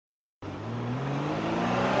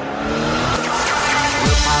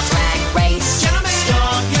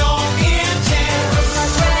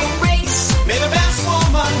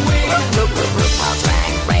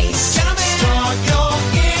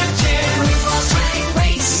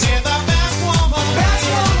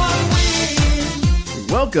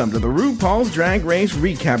Welcome to the RuPaul's Drag Race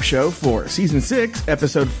Recap Show for Season 6,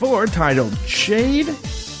 Episode 4, titled Shade,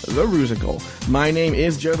 the Rusical. My name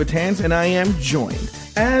is Joe Batanz, and I am joined,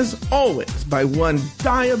 as always, by one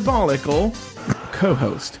diabolical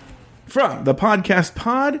co-host. From the podcast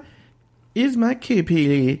pod is my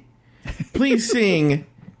kitty. Please sing,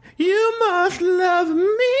 You Must Love Me,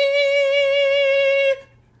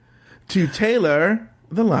 to Taylor,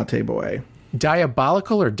 the Latte Boy.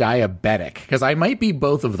 Diabolical or diabetic? Because I might be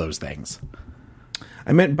both of those things.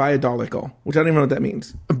 I meant biodolical, which I don't even know what that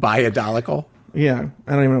means. Biodolical? Yeah,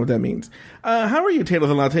 I don't even know what that means. How are you, Taylor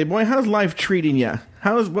the Latte Boy? How's life treating you?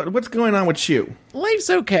 What's going on with you? Life's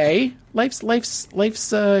okay.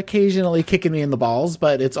 Life's occasionally kicking me in the balls,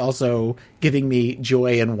 but it's also giving me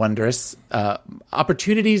joy and wondrous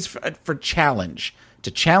opportunities for challenge,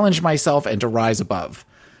 to challenge myself and to rise above.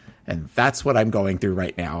 And that's what I'm going through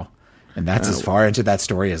right now. And that's as far into that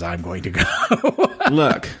story as I'm going to go.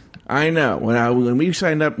 Look, I know. When we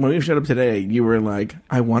showed up today, you were like,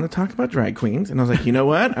 I want to talk about drag queens. And I was like, you know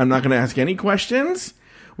what? I'm not going to ask any questions.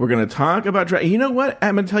 We're going to talk about drag. You know what?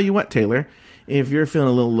 I'm going to tell you what, Taylor. If you're feeling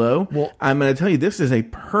a little low, I'm going to tell you this is a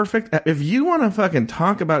perfect... If you want to fucking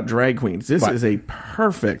talk about drag queens, this is a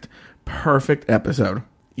perfect episode.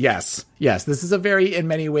 Yes. This is a very, in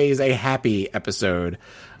many ways, a happy episode.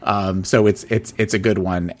 So it's a good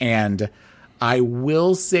one. And I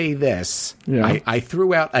will say this. Yeah. I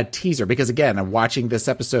threw out a teaser because, again, I'm watching this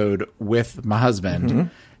episode with my husband,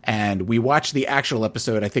 and we watched the actual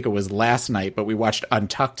episode. I think it was last night, but we watched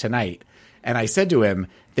Untucked tonight. And I said to him,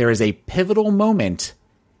 there is a pivotal moment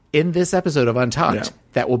in this episode of Untucked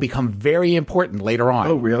that will become very important later on.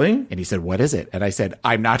 Oh, really? And he said, what is it? And I said,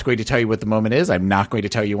 I'm not going to tell you what the moment is. I'm not going to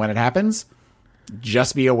tell you when it happens.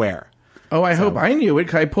 Just be aware. Oh, I hope I knew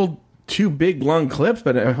it. I pulled two big long clips,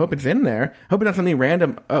 but I hope it's in there. I hope it's not something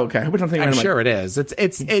random. Oh, okay. I hope it's something random. I'm sure it is.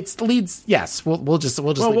 It's leads. Yes. We'll just.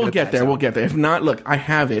 We'll get there. We'll get there. If not, look, I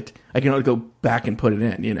have it. I can only go back and put it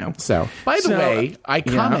in. You know. So, by the way, I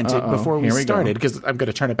commented before we started, because I'm going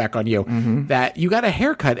to turn it back on you, that you got a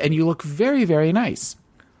haircut and you look very, very nice.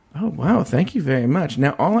 Oh wow! Thank you very much.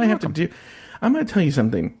 Now all I have to do, I'm going to tell you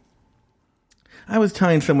something. I was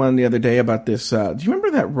telling someone the other day about this. Do you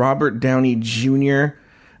remember that Robert Downey Jr.?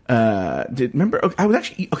 Remember? I was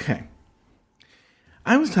actually okay.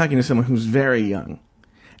 I was talking to someone who's very young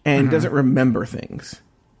and doesn't remember things.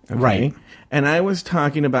 Okay? Right. And I was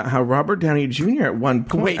talking about how Robert Downey Jr. at one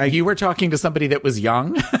point. Wait, you were talking to somebody that was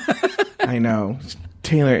young? I know,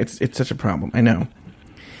 Taylor. It's such a problem. I know.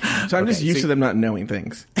 So I'm just used to them not knowing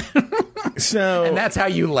things. And that's how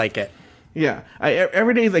you like it. Yeah.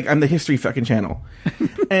 Every day, like, I'm the History fucking channel.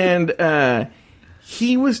 And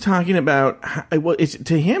he was talking about,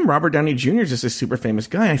 to him, Robert Downey Jr. is just a super famous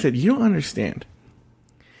guy. I said, you don't understand.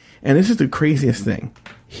 And this is the craziest thing.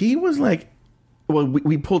 He was like,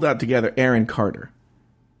 we pulled out together Aaron Carter.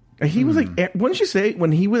 And he was like, wouldn't you say,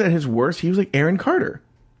 when he was at his worst, he was like Aaron Carter?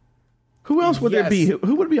 Who else would there be?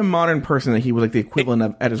 Who would be a modern person that he was like the equivalent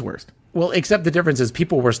of at his worst? Well, except the difference is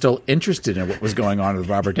people were still interested in what was going on with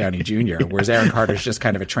Robert Downey Jr., whereas Aaron Carter's just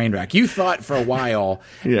kind of a train wreck. You thought for a while,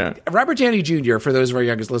 Robert Downey Jr., for those of our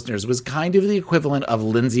youngest listeners, was kind of the equivalent of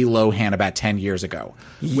Lindsay Lohan about 10 years ago.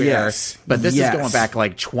 But this is going back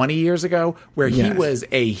like 20 years ago, where he was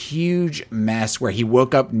a huge mess, where he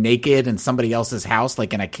woke up naked in somebody else's house,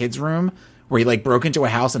 like in a kid's room, where he like broke into a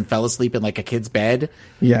house and fell asleep in like a kid's bed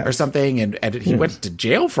or something. And he went to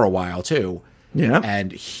jail for a while too. Yeah.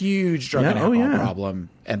 And huge drug and alcohol problem.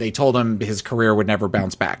 And they told him his career would never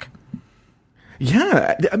bounce back.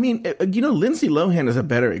 Yeah. I mean, Lindsay Lohan is a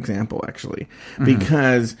better example, actually,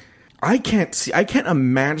 because I can't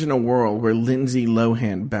imagine a world where Lindsay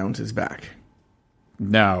Lohan bounces back.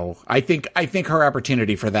 No, I think her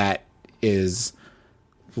opportunity for that is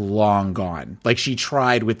long gone. Like, she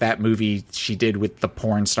tried with that movie she did with the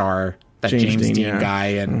porn star, that James Dean guy,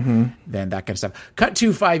 and then that kind of stuff. Cut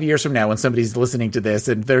to 5 years from now when somebody's listening to this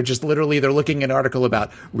and they're just literally, they're looking at an article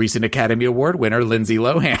about recent Academy Award winner Lindsay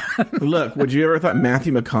Lohan. Look, would you ever thought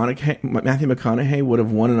Matthew McConaughey would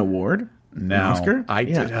have won an award? No. An Oscar? I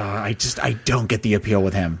don't get the appeal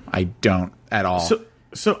with him. I don't at all.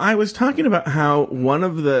 So I was talking about how one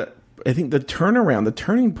of the, I think the turnaround, the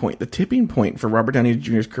turning point, the tipping point for Robert Downey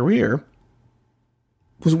Jr.'s career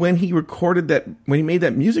was when he made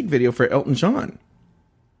that music video for Elton John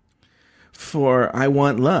for I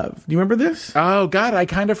Want Love. Do you remember this? Oh, God, I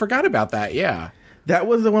kind of forgot about that, yeah. That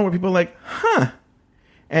was the one where people were like, huh.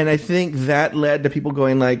 And I think that led to people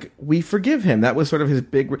going like, we forgive him. That was sort of his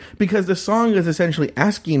big... Because the song is essentially not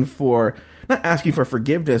asking for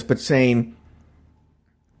forgiveness, but saying,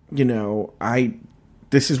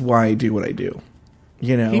 this is why I do what I do.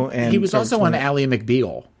 you know. He was also on Ally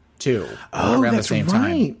McBeal too. Around the same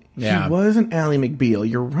time. Yeah, he was an Ally McBeal.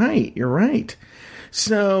 You're right.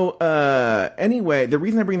 So anyway, the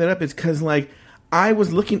reason I bring that up is because like I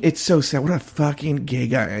was looking. It's so sad. What a fucking gay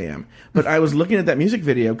guy I am. But I was looking at that music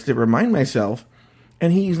video to remind myself,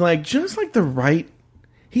 and he's like just like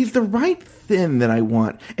he's the right thin that I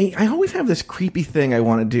want. And I always have this creepy thing I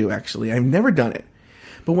want to do. Actually, I've never done it,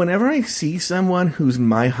 but whenever I see someone who's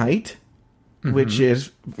my height. Which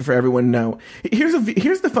is, for everyone to know, here's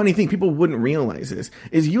the funny thing people wouldn't realize is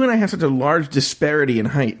you and I have such a large disparity in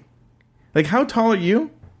height. Like, how tall are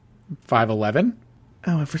you? 5'11".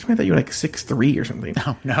 Oh, at first I thought you were like 6'3" or something.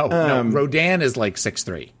 No. Rodan is like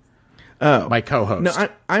 6'3". Oh, my co-host. No,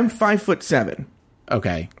 I'm 5'7".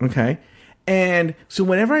 Okay. And so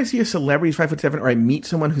whenever I see a celebrity who's 5'7", or I meet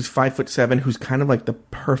someone who's 5'7", who's kind of like the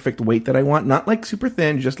perfect weight that I want, not like super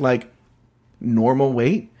thin, just like normal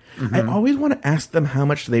weight. I always want to ask them how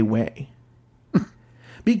much they weigh.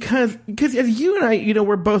 because as you and I, you know,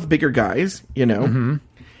 we're both bigger guys, you know,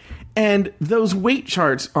 and those weight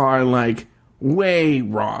charts are like way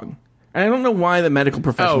wrong. And I don't know why the medical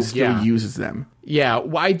profession still uses them. Yeah,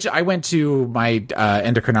 well, I went to my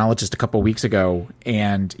endocrinologist a couple of weeks ago,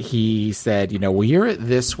 and he said, you know, well, you're at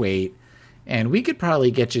this weight, and we could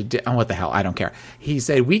probably get you down. What the hell? I don't care. He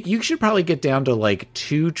said, you should probably get down to like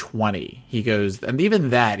 220. He goes, and even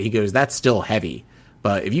that, he goes, that's still heavy.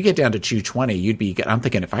 But if you get down to 220, you'd be, I'm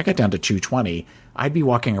thinking if I got down to 220, I'd be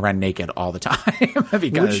walking around naked all the time. Because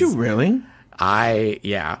would you really?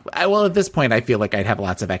 Well, at this point, I feel like I'd have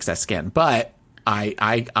lots of excess skin, but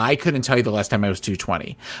I couldn't tell you the last time I was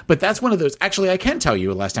 220. But that's one of those. Actually, I can tell you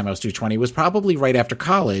the last time I was 220 was probably right after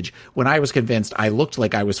college when I was convinced I looked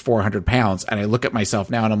like I was 400 pounds. And I look at myself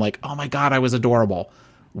now and I'm like, oh my God, I was adorable.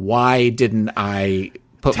 Why didn't I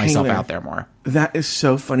put myself out there more? That is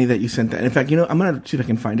so funny that you sent that. In fact, you know, I'm going to see if I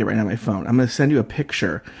can find it right now on my phone. I'm going to send you a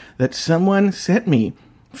picture that someone sent me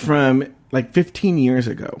from like 15 years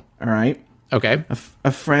ago. All right. Okay.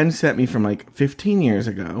 A friend sent me from like 15 years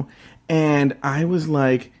ago. And I was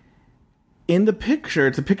like, in the picture,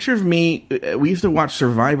 it's a picture of me. We used to watch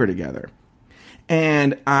Survivor together.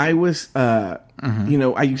 And I was, you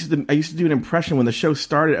know, I used to do an impression when the show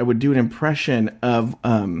started. I would do an impression of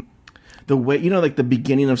the way, you know, like the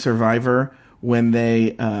beginning of Survivor when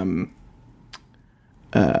they, hold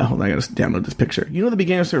on, I gotta download this picture. You know, the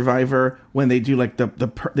beginning of Survivor when they do like the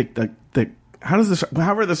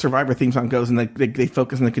however the Survivor theme song goes, and like they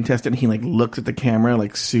focus on the contestant, and he like looks at the camera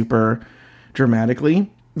like super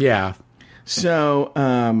dramatically. Yeah. So,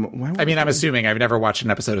 I'm assuming I've never watched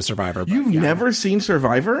an episode of Survivor. But You've never seen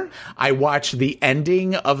Survivor? I watched the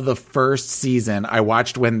ending of the first season. I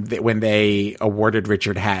watched when they awarded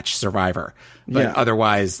Richard Hatch Survivor. But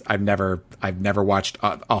otherwise, I've never watched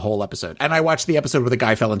a whole episode. And I watched the episode where the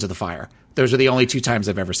guy fell into the fire. Those are the only 2 times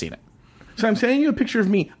I've ever seen it. So I'm sending you a picture of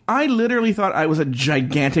me. I literally thought I was a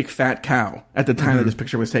gigantic fat cow at the time that this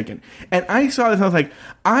picture was taken. And I saw this and I was like,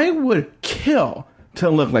 I would kill to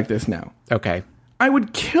look like this now. Okay. I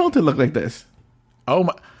would kill to look like this. Oh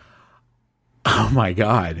my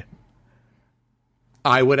God.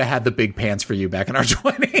 I would have had the big pants for you back in our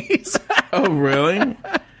 20s. Oh, really?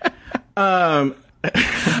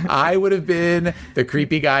 I would have been the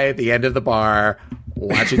creepy guy at the end of the bar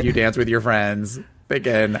watching you dance with your friends.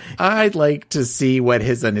 Thinking, I'd like to see what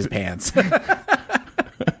is in his pants.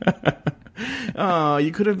 Oh,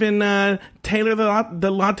 you could have been Taylor the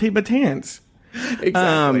Latte Batance.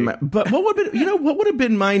 Exactly. But what would have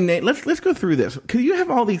been my name? Let's go through this, because you have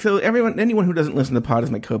all these. So anyone who doesn't listen to the pod is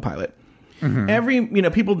my co-pilot.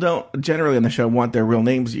 People don't generally on the show want their real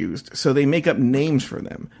names used, so they make up names for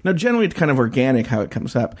them. Now, generally, it's kind of organic how it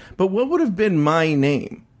comes up. But what would have been my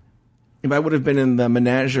name if I would have been in the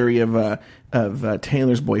menagerie of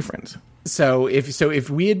Taylor's boyfriends? So if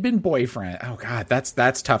we had been boyfriend, oh God,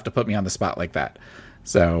 that's tough to put me on the spot like that.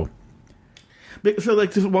 So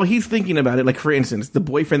like while he's thinking about it, like for instance, the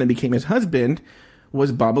boyfriend that became his husband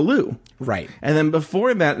was Babalu, right? And then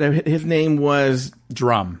before that, his name was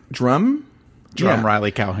Drum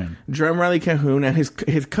Riley Calhoun. Drum Riley Calhoun, and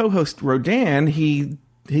his co-host Rodan,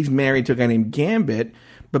 he's married to a guy named Gambit,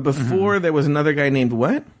 but before there was another guy named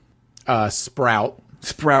what? Sprout.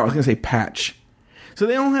 I was gonna say Patch. So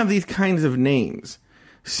they all have these kinds of names.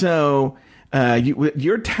 So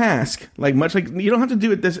your task, much like you don't have to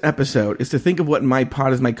do it this episode, is to think of what my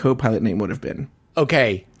pod as my co-pilot name would have been.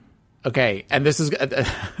 Okay, and this is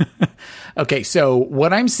okay. So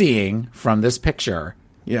what I'm seeing from this picture,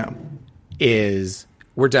 is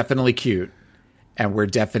we're definitely cute, and we're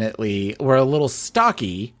a little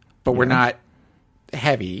stocky, but we're not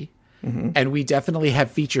heavy. and we definitely have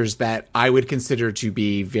features that I would consider to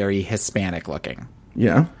be very Hispanic looking.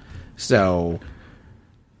 Yeah. So,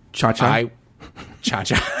 Cha-cha.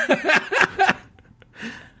 Cha-cha.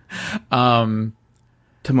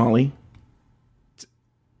 Tamale.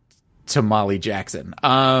 Tamale Jackson.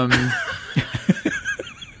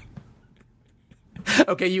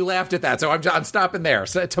 Okay, you laughed at that, so I'm stopping there.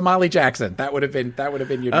 So, Tamale Jackson. That would have been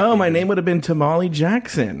your. Oh, my name would have been Tamale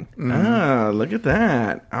Jackson. Oh, look at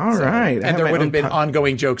that. All right. And there would have been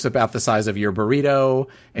ongoing jokes about the size of your burrito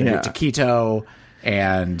and your taquito,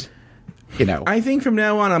 and I think from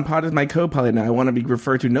now on Pod is my co-pilot now. I want to be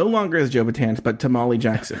referred to no longer as Joe Batanz, but Tamale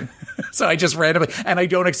Jackson. So I just randomly, and I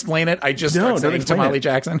don't explain it. I just start saying Tamale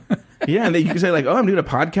Jackson. Yeah, and then you can say like, "Oh, I'm doing a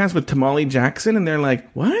podcast with Tamale Jackson," and they're like,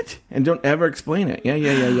 "What?" And don't ever explain it.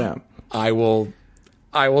 Yeah. I will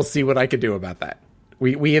see what I can do about that.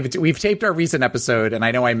 We've taped our recent episode, and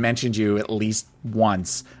I know I mentioned you at least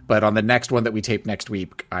once, but on the next one that we tape next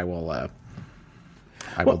week, I will.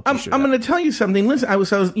 I'm going to tell you something. Listen,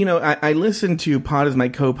 I listen to Pod as my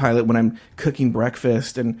co-pilot when I'm cooking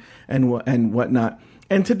breakfast and whatnot.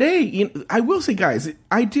 And today, I will say, guys,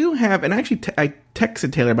 I do have, and actually, I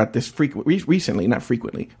texted Taylor about this recently.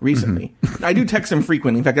 Mm-hmm. I do text him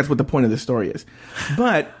frequently. In fact, that's what the point of this story is.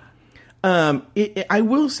 But I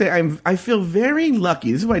will say, I feel very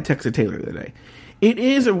lucky. This is why I texted Taylor the other day. It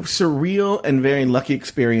is a surreal and very lucky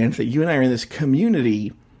experience that you and I are in this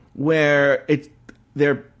community where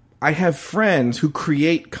I have friends who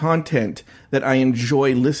create content that I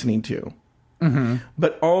enjoy listening to. Mm-hmm.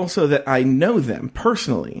 But also that I know them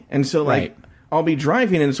personally. And so, like, I'll be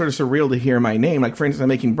driving and it's sort of surreal to hear my name. Like, for instance, I'm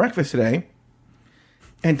making breakfast today.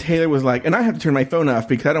 And Taylor was like, and I have to turn my phone off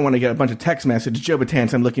because I don't want to get a bunch of text messages. Joe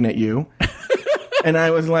Batanz, I'm looking at you. And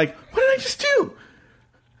I was like, what did I just do?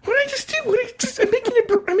 I'm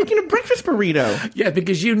making a breakfast burrito. Yeah,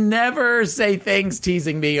 because you never say things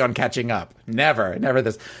teasing me on catching up. Never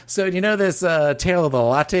this. So, this Tale of the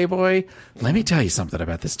Latte Boy? Let me tell you something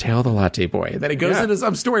about this Tale of the Latte Boy. And then it goes into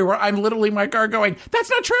some story where I'm literally in my car going, that's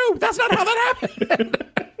not true. That's not how that happened.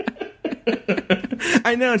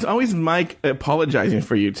 I know. It's always Mike apologizing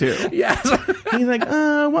for you, too. Yes. He's like,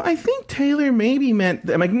 well, I think Taylor maybe meant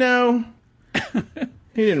that. I'm like, no.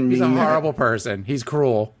 He didn't mean that. He's a horrible person. He's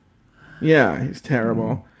cruel. Yeah, he's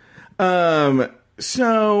terrible. All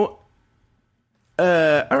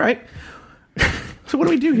right. So what do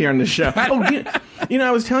we do here on this show? I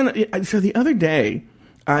was telling you, so the other day,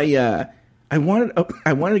 I wanted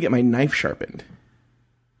to get my knife sharpened.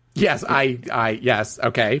 Yes, yes,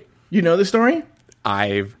 okay. You know the story?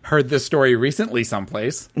 I've heard this story recently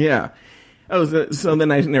someplace. Yeah. Oh, so then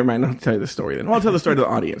never mind. I'll tell you the story then. Well, I'll tell the story to the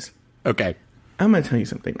audience. Okay. I'm going to tell you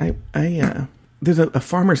something. There's a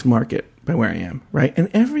farmer's market by where I am, right? And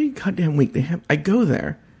every goddamn week I go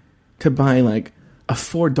there to buy like a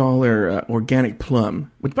 $4 organic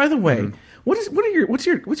plum. Which, by the way, what are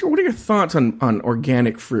your thoughts on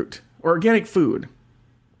organic fruit or organic food?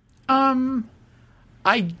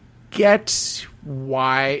 I get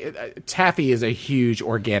why Taffy is a huge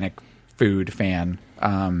organic food fan,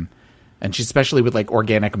 and she's especially with like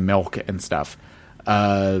organic milk and stuff.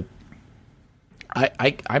 I'm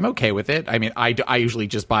okay with it. I mean, I usually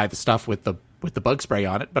just buy the stuff with the bug spray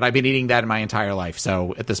on it, but I've been eating that my entire life,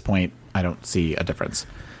 so at this point, I don't see a difference.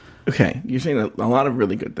 Okay, you're saying a lot of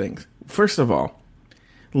really good things. First of all,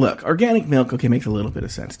 look, organic milk, makes a little bit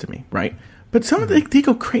of sense to me, right? But some of they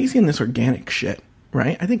go crazy in this organic shit,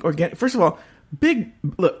 right? I think organic. First of all,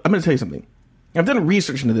 look, I'm going to tell you something. I've done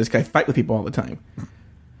research into this. I fight with people all the time.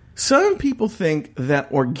 Some people think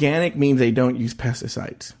that organic means they don't use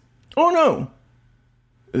pesticides. Oh no.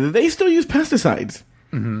 They still use pesticides.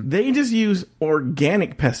 Mm-hmm. They just use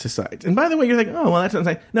organic pesticides. And by the way, you're like, oh, well, that sounds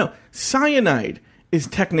like... No, cyanide is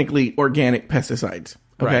technically organic pesticides.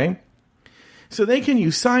 Okay? Right. So they can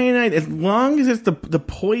use cyanide as long as it's the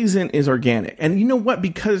poison is organic. And you know what?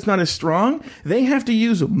 Because it's not as strong, they have to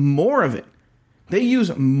use more of it. They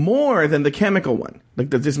use more than the chemical one. Like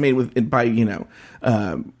that's just made with by, whoever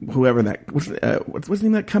that... What's the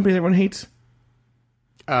name of that company that everyone hates?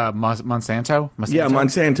 Monsanto? Yeah,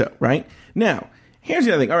 Monsanto, right? Now, here's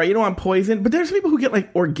the other thing. All right, you don't want poison, but there's people who get,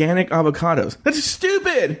 like, organic avocados. That's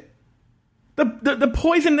stupid! The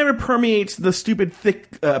poison never permeates the stupid,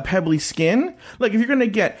 thick, pebbly skin. Like, if you're going to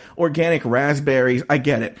get organic raspberries, I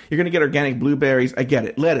get it. You're going to get organic blueberries, I get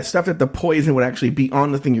it. Lettuce, stuff that the poison would actually be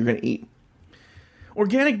on the thing you're going to eat.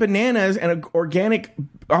 Organic bananas and organic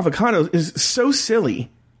avocados is so silly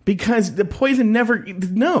because the poison never...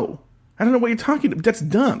 No. I don't know what you're talking about. That's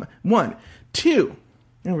dumb. 1. 2.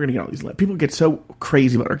 And we're going to get all these... People get so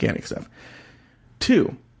crazy about organic stuff.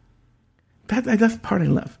 2. That's the part I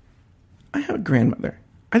love. I have a grandmother.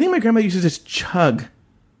 I think my grandmother used to just chug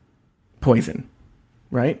poison,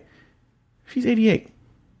 right? She's 88,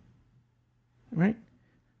 right?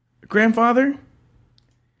 Grandfather,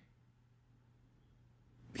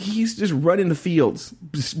 he used to just run in the fields,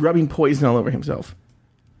 just rubbing poison all over himself.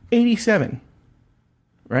 87,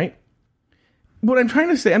 right? What I'm trying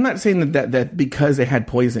to say, I'm not saying that because they had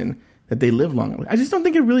poison that they live long. I just don't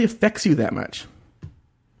think it really affects you that much.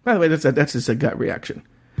 By the way, that's just a gut reaction.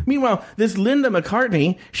 Meanwhile, this Linda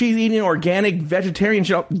McCartney, she's eating organic vegetarian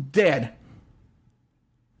shit, dead.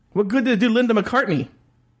 What good did it do Linda McCartney?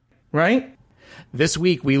 Right? This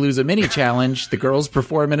week, we lose a mini challenge. The girls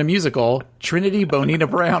perform in a musical. Trinity Bonina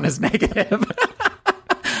Brown is negative.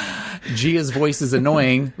 Gia's voice is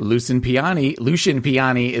annoying. Lucian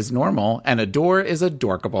Piani is normal. And Adore is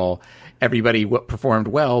adorkable. Everybody performed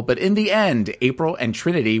well, but in the end, April and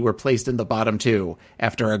Trinity were placed in the bottom two.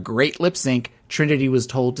 After a great lip sync, Trinity was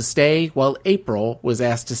told to stay, while April was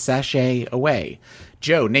asked to sashay away.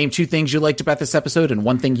 Joe, name 2 things you liked about this episode and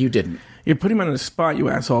 1 thing you didn't. You're putting me on the spot, you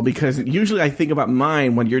asshole, because usually I think about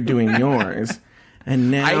mine when you're doing yours.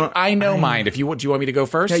 And now I know mine. Do you want me to go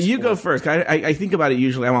first? Yeah, you go first. I think about it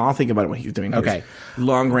usually. I'll think about it when he's doing his okay.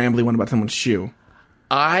 Long, rambly one about someone's shoe.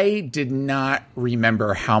 I did not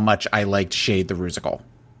remember how much I liked Shade the Rusical.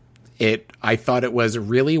 I thought it was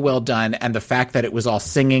really well done, and the fact that it was all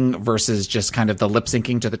singing versus just kind of the lip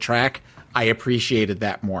syncing to the track, I appreciated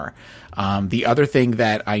that more. The other thing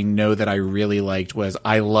that I know that I really liked was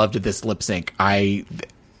I loved this lip sync.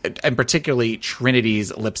 And particularly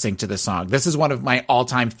Trinity's lip sync to the song. This is one of my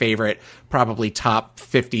all-time favorite, probably top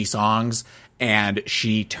 50 songs, and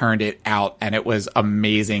she turned it out, and it was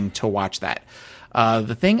amazing to watch that.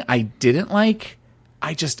 The thing I didn't like,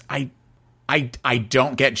 I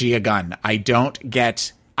don't get Gia Gunn. I don't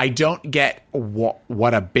get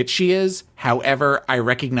what a bitch she is. However, I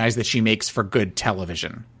recognize that she makes for good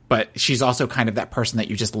television. But she's also kind of that person that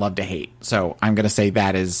you just love to hate. So I'm going to say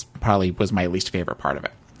that was my least favorite part of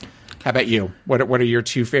it. How about you? What are your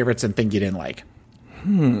 2 favorites and thing you didn't like?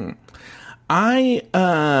 You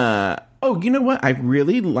know what? I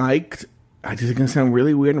really liked, this is going to sound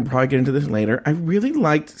really weird and we'll probably get into this later. I really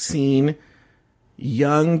liked seeing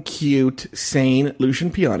young, cute, sane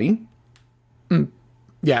Lucian Piani.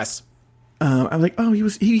 Yes. I'm like,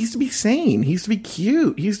 he used to be sane. He used to be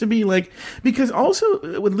cute. He used to be like, because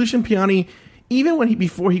also with Lucian Piani, even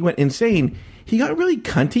before he went insane, he got really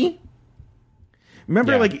cunty.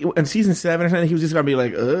 Remember, like in season 7 or something, he was just gonna be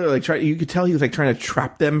like, you could tell he was like trying to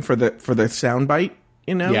trap them for the soundbite,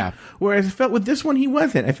 you know? Yeah. Whereas I felt with this one, he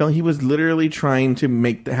wasn't. I felt he was literally trying to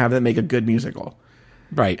have them make a good musical,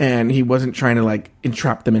 right? And he wasn't trying to like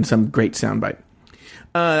entrap them in some great soundbite.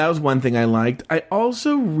 That was one thing I liked. I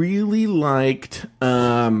also really liked.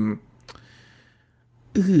 Let's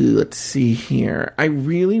see here. I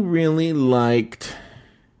really, really liked.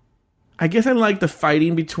 I guess I liked the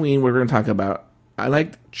fighting between. We're going to talk about. I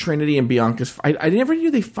liked Trinity and Bianca's. I never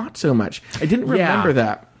knew they fought so much. I didn't remember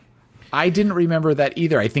that. I didn't remember that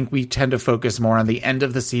either. I think we tend to focus more on the end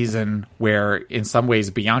of the season, where in some ways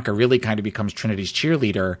Bianca really kind of becomes Trinity's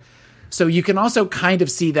cheerleader. So you can also kind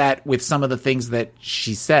of see that with some of the things that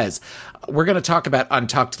she says. We're going to talk about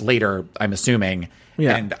Untucked later, I'm assuming.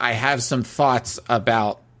 Yeah. And I have some thoughts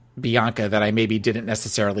about Bianca that I maybe didn't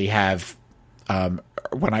necessarily have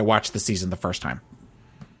when I watched the season the first time.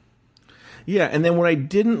 Yeah, and then what I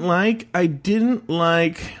didn't like.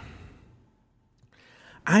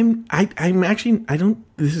 I'm actually, I don't,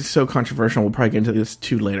 this is so controversial. We'll probably get into this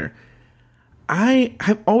too later. I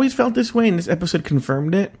have always felt this way, and this episode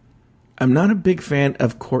confirmed it. I'm not a big fan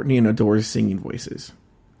of Courtney and Adore's singing voices.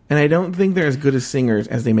 And I don't think they're as good as singers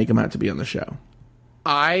as they make them out to be on the show.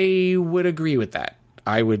 I would agree with that.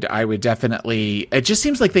 I would definitely, it just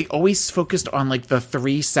seems like they always focused on like the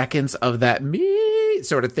 3 seconds of that me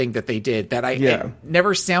sort of thing that they did that it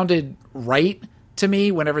never sounded right to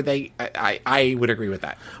me whenever I would agree with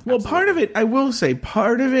that. Well, Absolutely. part of it, I will say,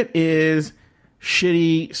 part of it is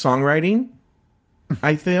shitty songwriting,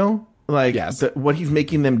 I feel. Like, yes. What he's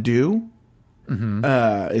making them do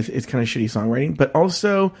is kind of shitty songwriting. But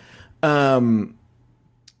also,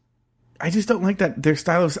 I just don't like that their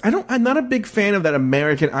style of. I'm not a big fan of that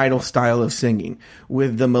American Idol style of singing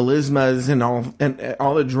with the melismas and all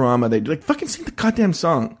the drama they do. Like, fucking sing the goddamn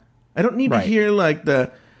song. I don't need to hear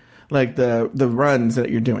the runs that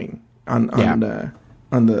you're doing on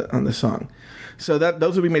the song. So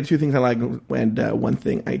those would be my 2 things I like, and 1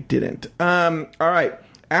 thing I didn't. All right.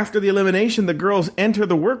 After the elimination, the girls enter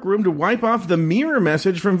the workroom to wipe off the mirror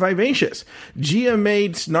message from Vivacious. Gia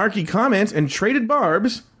made snarky comments and traded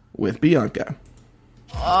barbs with Bianca.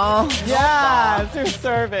 Oh, Yes, you're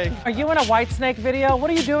serving. Are you in a Whitesnake video? What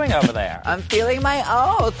are you doing over there? I'm feeling my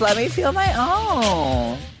oats. Let me feel my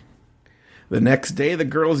oats. The next day, the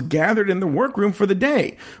girls gathered in the workroom for the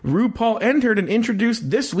day. RuPaul entered and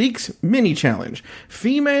introduced this week's mini challenge: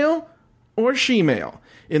 female or she-male.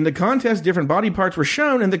 In the contest, different body parts were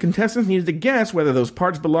shown, and the contestants needed to guess whether those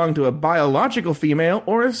parts belonged to a biological female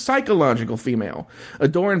or a psychological female.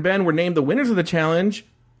 Adore and Ben were named the winners of the challenge,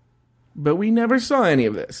 but we never saw any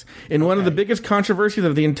of this. In one of the biggest controversies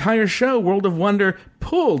of the entire show, World of Wonder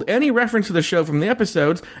pulled any reference to the show from the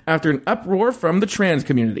episodes after an uproar from the trans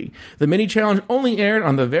community. The mini-challenge only aired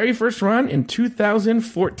on the very first run in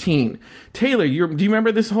 2014. Taylor, do you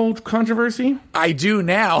remember this whole controversy? I do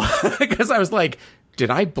now, because I was like, did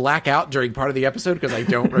I black out during part of the episode? Because I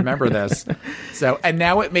don't remember this. So, and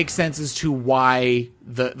now it makes sense as to why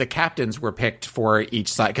the captains were picked for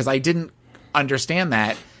each side, because I didn't understand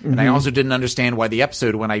that. And I also didn't understand why the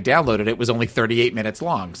episode, when I downloaded it, was only 38 minutes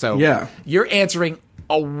long. So you're answering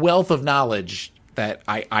a wealth of knowledge that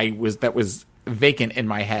that was vacant in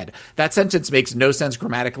my head. That sentence makes no sense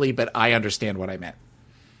grammatically, but I understand what I meant.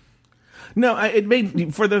 No, it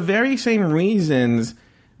made, for the very same reasons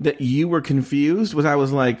that you were confused, was I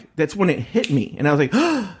was like, that's when it hit me. And I was like,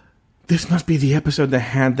 oh, this must be the episode that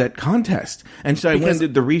had that contest. And so I went and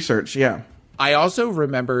did the research, I also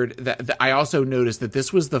remembered that I also noticed that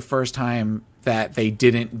this was the first time that they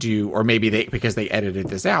didn't do, or maybe because they edited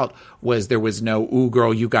this out, was there was no, ooh,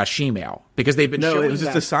 girl, you got she-male. Because they've been showing No, it was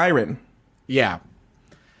just a siren. Yeah.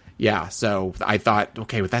 Yeah, so I thought,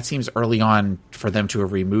 okay, but that seems early on for them to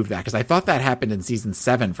have removed that, because I thought that happened in season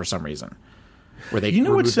 7 for some reason. Where they You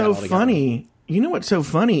know what's so funny? You know what's so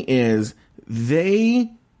funny is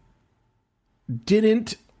they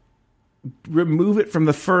didn't remove it from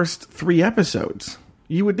the first 3 episodes.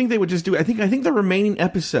 You would think they would just do it. I think the remaining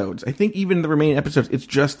episodes, it's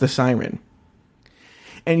just the siren.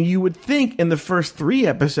 And you would think in the first 3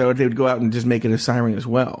 episodes they would go out and just make it a siren as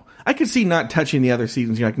well. I could see not touching the other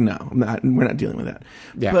seasons. You're like, no, we're not dealing with that.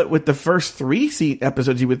 Yeah. But with the first 3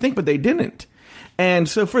 episodes, you would think, but they didn't. And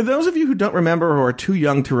so for those of you who don't remember or are too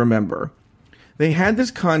young to remember, they had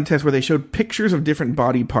this contest where they showed pictures of different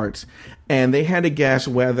body parts, and they had to guess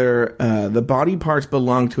whether the body parts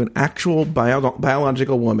belonged to an actual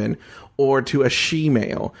biological woman or to a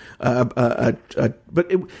she-male. I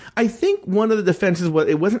think one of the defenses was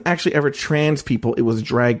it wasn't actually ever trans people, it was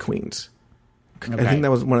drag queens. Okay. I think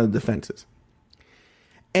that was one of the defenses.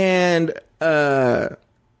 And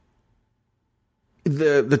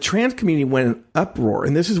the trans community went in uproar,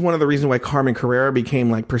 and this is one of the reasons why Carmen Carrera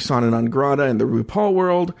became like persona non grata in the RuPaul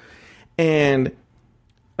world. And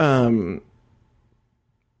so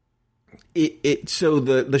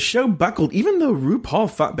the show buckled, even though RuPaul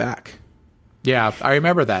fought back. Yeah, I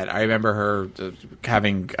remember that. I remember her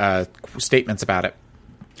having statements about it.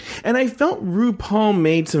 And I felt RuPaul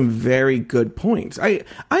made some very good points. I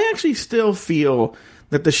actually still feel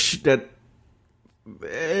that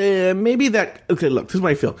maybe that... Okay, look, this is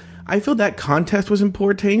what I feel. I feel that contest was in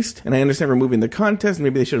poor taste, and I understand removing the contest.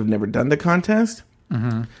 Maybe they should have never done the contest.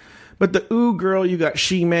 Mm-hmm. But the ooh, girl, you got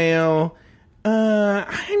she-male...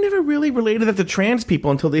 I never really related that to trans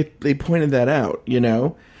people until they pointed that out, you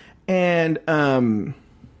know? And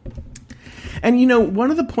you know,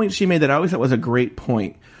 one of the points she made that I always thought was a great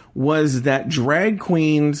point was that drag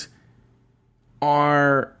queens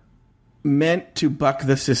are meant to buck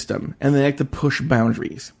the system, and they like to push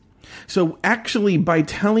boundaries. So actually, by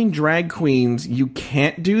telling drag queens you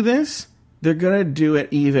can't do this, they're going to do it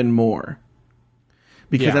even more.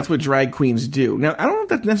 Because that's what drag queens do. Now, I don't know if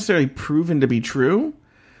that's necessarily proven to be true,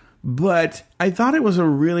 but I thought it was a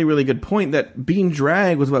really, really good point that being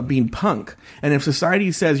drag was about being punk. And if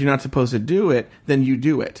society says you're not supposed to do it, then you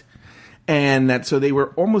do it. And that, so they were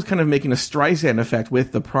almost kind of making a Streisand effect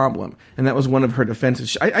with the problem. And that was one of her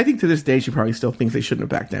defenses. I think to this day, she probably still thinks they shouldn't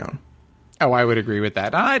have backed down. Oh, I would agree with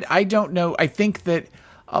that. I don't know. I think that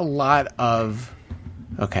a lot of...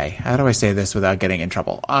 Okay, how do I say this without getting in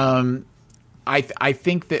trouble? I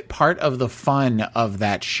think that part of the fun of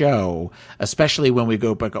that show, especially when we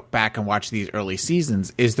go back and watch these early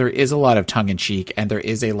seasons, is there is a lot of tongue-in-cheek, and there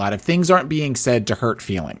is a lot of things aren't being said to hurt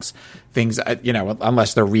feelings. Things, you know,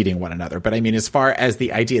 unless they're reading one another. But I mean, as far as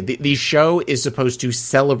the idea, the show is supposed to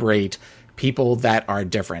celebrate people that are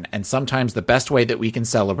different. And sometimes the best way that we can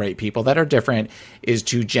celebrate people that are different is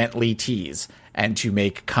to gently tease and to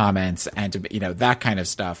make comments and to, you know, that kind of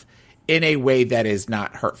stuff in a way that is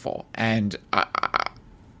not hurtful. And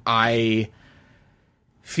I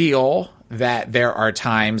feel that there are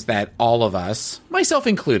times that all of us, myself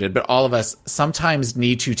included, but all of us sometimes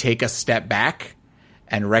need to take a step back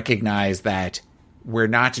and recognize that we're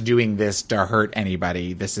not doing this to hurt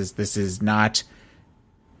anybody. This is not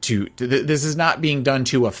being done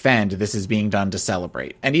to offend. This is being done to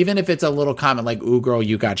celebrate. And even if it's a little comment like, ooh, girl,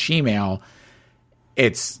 you got shemale,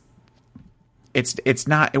 it's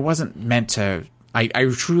not, it wasn't meant to, I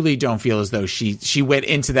truly don't feel as though she went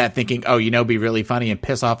into that thinking, oh, be really funny and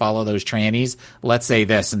piss off all of those trannies. Let's say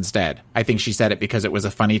this instead. I think she said it because it was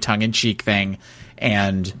a funny tongue-in-cheek thing,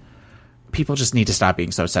 and people just need to stop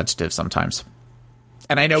being so sensitive sometimes.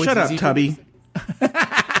 And I know Shut up, Tubby.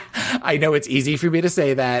 I know it's easy for me to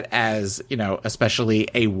say that as, especially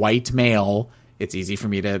a white male. It's easy for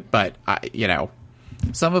me to, but,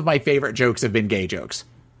 some of my favorite jokes have been gay jokes.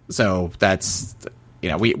 So that's,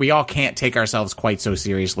 we all can't take ourselves quite so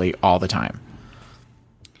seriously all the time.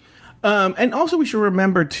 And also we should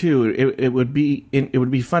remember too, it would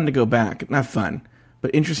be fun to go back, not fun,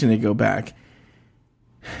 but interesting to go back.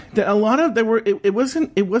 That it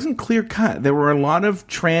wasn't clear cut. There were a lot of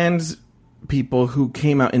trans people who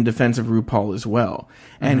came out in defense of RuPaul as well,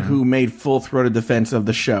 and who made full-throated defense of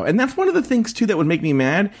the show. And that's one of the things too that would make me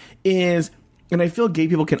mad is, and I feel gay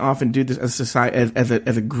people can often do this as society, as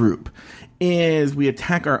a group, is we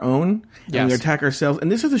attack our own and we attack ourselves.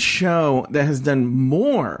 And this is a show that has done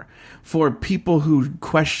more for people who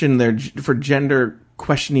question for gender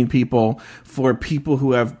questioning people, for people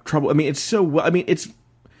who have trouble. I mean, it's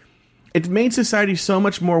made society so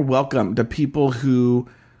much more welcome to people who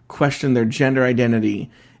question their gender identity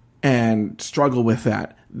and struggle with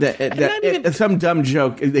that. Some dumb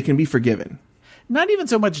joke, they can be forgiven. Not even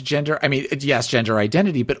so much gender. I mean, yes, gender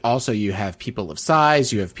identity, but also you have people of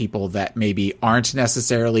size. You have people that maybe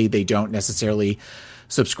they don't necessarily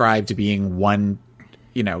subscribe to being one,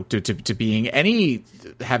 to being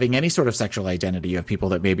having any sort of sexual identity. You have people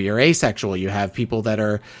that maybe are asexual. You have people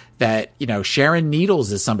Sharon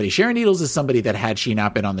Needles is somebody that, had she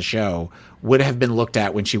not been on the show, would have been looked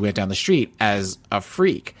at when she went down the street as a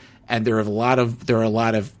freak. And there are a lot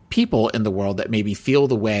of people in the world that maybe feel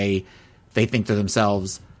the way they think to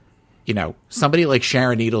themselves, somebody like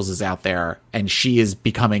Sharon Needles is out there and she is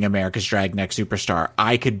becoming America's Drag Next Superstar.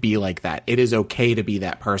 I could be like that. It is okay to be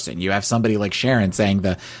that person. You have somebody like Sharon saying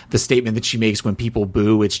the statement that she makes when people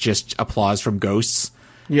boo, it's just applause from ghosts.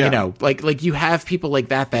 Yeah. Like you have people like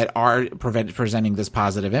that are presenting this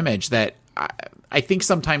positive image that I think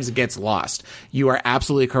sometimes it gets lost. You are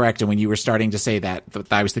absolutely correct. And when you were starting to say that,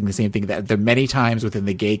 I was thinking the same thing, that there are many times within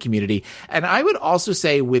the gay community. And I would also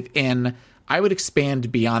say I would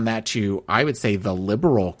expand beyond that to, I would say, the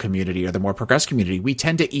liberal community or the more progressive community. We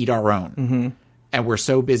tend to eat our own. Mm-hmm. And we're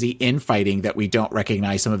so busy infighting that we don't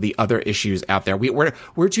recognize some of the other issues out there.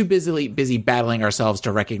 We're too busy battling ourselves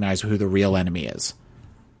to recognize who the real enemy is.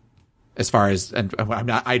 As far as, and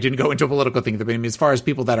I didn't go into a political thing, but I mean, as far as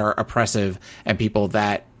people that are oppressive and people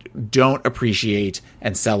that don't appreciate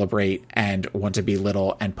and celebrate and want to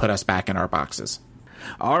belittle and put us back in our boxes.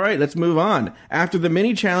 All right, let's move on. After the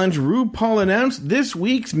mini challenge, RuPaul announced this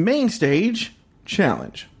week's main stage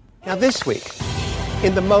challenge. Now this week,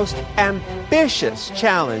 in the most ambitious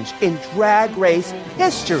challenge in Drag Race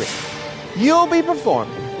history, you'll be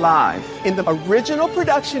performing live in the original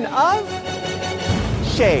production of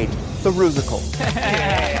Shade, the Rusical.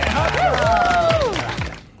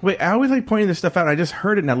 Wait, I always like pointing this stuff out. I just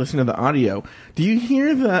heard it now. Listen to the audio. Do you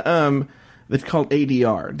hear the It's called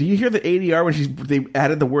ADR. Do you hear the ADR when they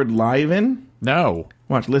added the word live in? No.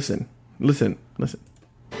 Watch. Listen.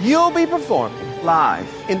 You'll be performing live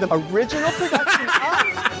in the original production of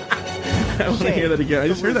I want to hear that again. I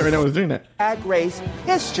just heard that right now. I was doing that. Drag Race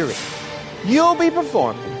history. You'll be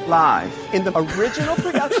performing live in the original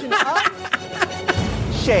production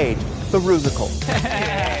of Shade, the Rusical.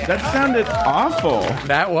 That sounded awful.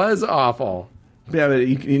 That was awful. Yeah, but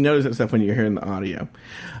you notice that stuff when you're hearing the audio.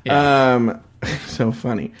 Yeah. So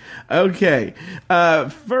funny. Okay.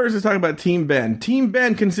 First, let's talk about Team Ben. Team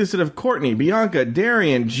Ben consisted of Courtney, Bianca,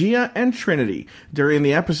 Darian, Gia, and Trinity. During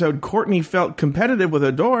the episode, Courtney felt competitive with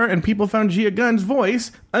Adore, and people found Gia Gunn's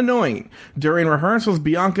voice annoying. During rehearsals,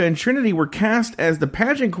 Bianca and Trinity were cast as the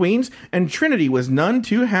pageant queens, and Trinity was none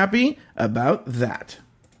too happy about that.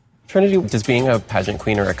 Trinity, does being a pageant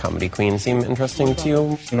queen or a comedy queen seem interesting to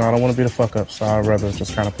you? No, I don't want to be the fuck up, so I'd rather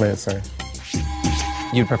just kind of play it safe.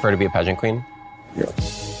 You'd prefer to be a pageant queen?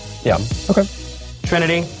 Yeah. Okay.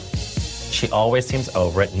 Trinity, she always seems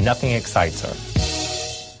over it. Nothing excites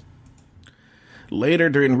her. Later,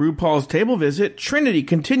 during RuPaul's table visit, Trinity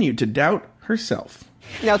continued to doubt herself.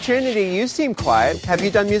 Now, Trinity, you seem quiet. Have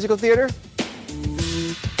you done musical theater?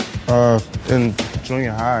 In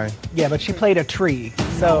junior high. Yeah, but she played a tree,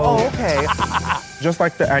 so... Oh, okay. Just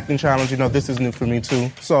like the acting challenge, this is new for me,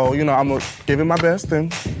 too. So, I'm going to give it my best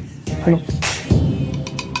and,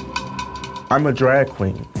 I'm a drag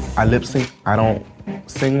queen. I lip sync. I don't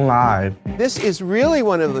sing live. This is really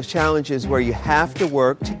one of those challenges where you have to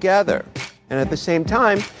work together and at the same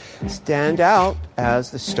time stand out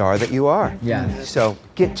as the star that you are. Yeah. So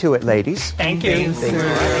get to it, ladies. Thank you.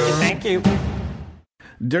 Thank you.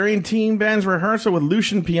 During Team Band's rehearsal with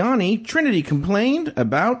Lucian Piani, Trinity complained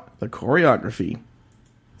about the choreography.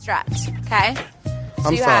 Stretch, okay? So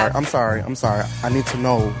I'm sorry. I need to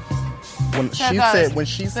know. When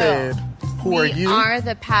she said, who are you? We are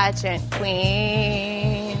the pageant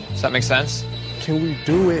queen. Does that make sense? Can we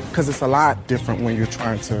do it? Because it's a lot different when you're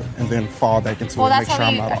trying to and then fall back into it. Well, Make that's sure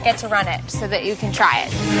how I'm we not get to run it, so that you can try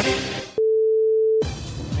it.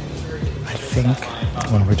 I think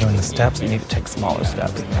when we're doing the steps, you need to take smaller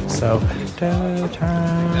steps. So,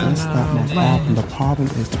 That's not my problem. The problem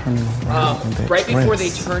is turning around. Right before they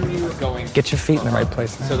turn you, going. Get your feet in the right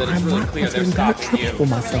place. So that it's really clear they're stopping you. For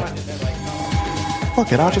myself.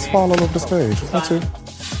 Fuck it, I'll just fall all over the stage. That's it.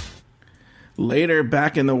 Later,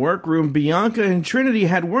 back in the workroom, Bianca and Trinity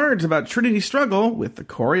had words about Trinity's struggle with the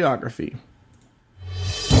choreography.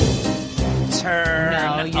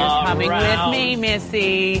 No, you're coming with me,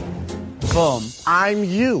 Missy. Boom. I'm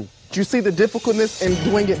you. Do you see the difficultness in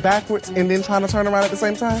doing it backwards and then trying to turn around at the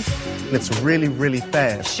same time? And it's really, really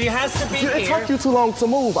fast. She has to be here. It took you too long to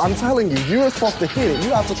move. I'm telling you, you're supposed to hit it.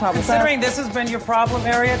 You have to travel Considering fast. this has been your problem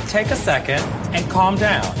area, take a second and calm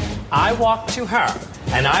down. I walk to her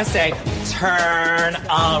and I say, turn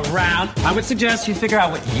around. I would suggest you figure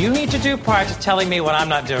out what you need to do prior to telling me what I'm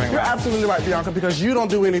not doing You're right. absolutely right, Bianca, because you don't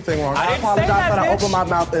do anything wrong. I I didn't apologize say that, that I bitch. opened my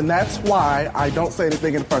mouth, and that's why I don't say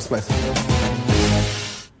anything in the first place.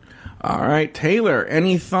 All right, Taylor,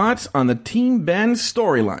 any thoughts on the Team Ben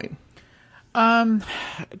storyline?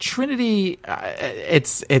 Trinity,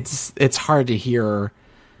 it's hard to hear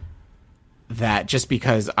that just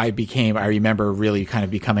because I remember really kind of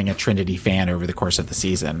becoming a Trinity fan over the course of the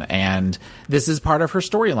season. And this is part of her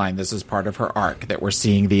storyline. This is part of her arc, that we're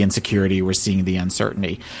seeing the insecurity, we're seeing the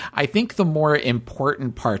uncertainty. I think the more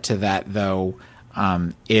important part to that, though,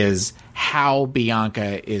 is how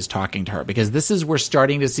Bianca is talking to her, because we're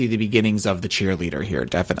starting to see the beginnings of the cheerleader here,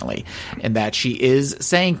 definitely, and that she is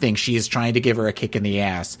saying things. She is trying to give her a kick in the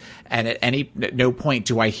ass, and at no point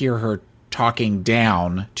do I hear her talking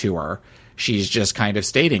down to her. She's just kind of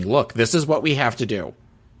stating, look, this is what we have to do.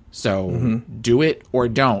 So do it or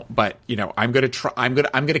don't. But, I'm going to try. I'm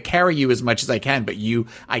going to carry you as much as I can, but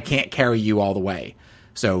I can't carry you all the way.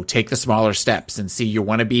 So take the smaller steps and see, you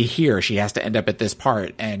want to be here. She has to end up at this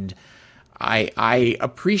part. And I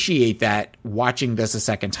appreciate that watching this a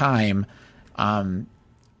second time. I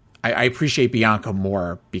appreciate Bianca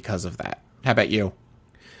more because of that. How about you?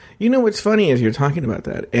 What's funny is you're talking about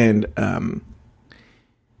that. And,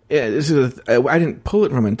 this is I didn't pull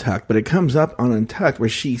it from Untucked, but it comes up on Untucked where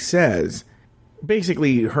she says,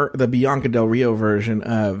 basically the Bianca Del Rio version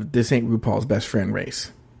of "This Ain't RuPaul's Best Friend"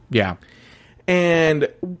 race. Yeah. And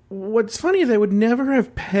what's funny is I would never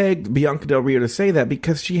have pegged Bianca Del Rio to say that,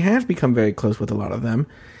 because she has become very close with a lot of them,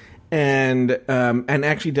 and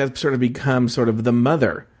actually does sort of become sort of the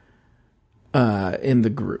mother in the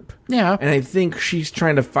group. Yeah. And I think she's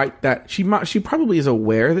trying to fight that. She probably is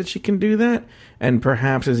aware that she can do that, and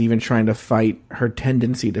perhaps is even trying to fight her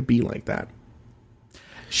tendency to be like that.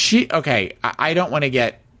 I don't want to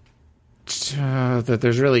get that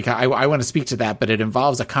there's really, I want to speak to that, but it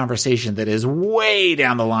involves a conversation that is way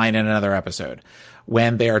down the line in another episode,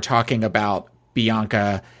 when they are talking about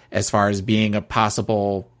Bianca as far as being a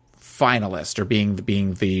possible finalist or being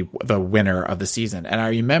the winner of the season. And I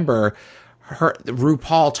remember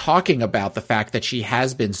RuPaul talking about the fact that she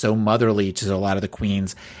has been so motherly to a lot of the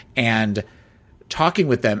queens and talking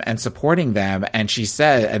with them and supporting them. And she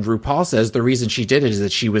said, and RuPaul says the reason she did it is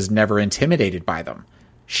that she was never intimidated by them.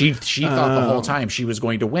 She thought the whole time she was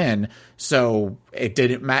going to win, so it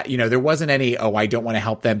didn't matter. There wasn't any, I don't want to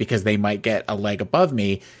help them because they might get a leg above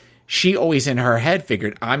me. She always in her head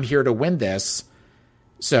figured, I'm here to win this.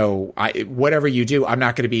 So whatever you do, I'm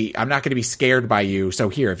not going to be scared by you. So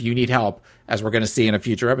here, if you need help, as we're going to see in a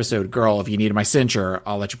future episode, girl, if you need my cincher,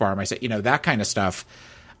 I'll let you borrow my cincher. That kind of stuff.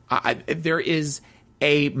 There is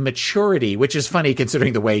a maturity, which is funny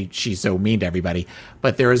considering the way she's so mean to everybody,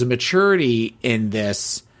 but there is a maturity in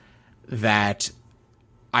this that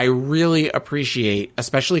I really appreciate,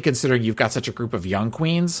 especially considering you've got such a group of young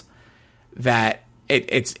queens, that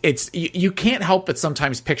you can't help but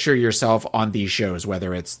sometimes picture yourself on these shows,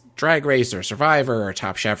 whether it's Drag Race or Survivor or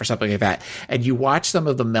Top Chef or something like that, and you watch some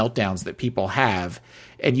of the meltdowns that people have,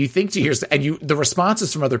 and you think to yourself, and the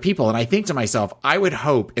responses from other people, and I think to myself, I would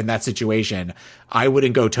hope in that situation, I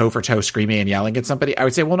wouldn't go toe for toe screaming and yelling at somebody. I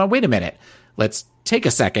would say, well, no, wait a minute. Let's take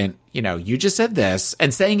a second. You just said this,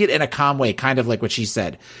 and saying it in a calm way, kind of like what she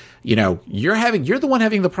said. You're the one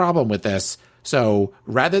having the problem with this. So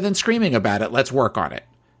rather than screaming about it, let's work on it.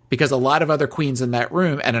 Because a lot of other queens in that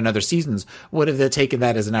room and in other seasons would have taken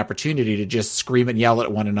that as an opportunity to just scream and yell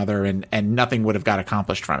at one another, and nothing would have got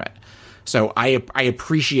accomplished from it. So I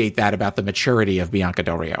appreciate that about the maturity of Bianca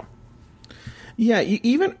Del Rio. Yeah,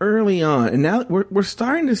 even early on, and now we're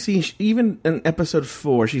starting to see, even in episode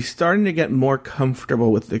 4, she's starting to get more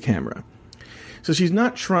comfortable with the camera. So she's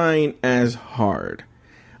not trying as hard.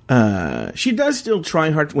 She does still try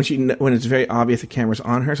hard when it's very obvious the camera's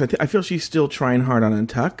on her. So I feel she's still trying hard on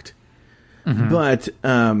Untucked. Mm-hmm.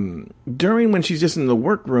 But during when she's just in the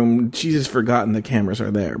workroom, she's just forgotten the cameras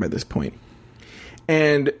are there by this point.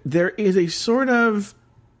 And there is a sort of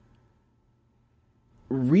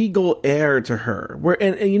regal air to her.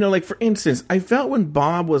 Like for instance, I felt when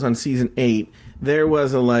Bob was on season 8, there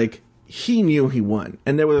was he knew he won,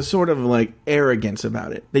 and there was a sort of arrogance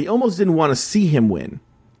about it. They almost didn't want to see him win.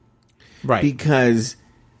 Right. Because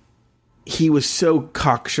he was so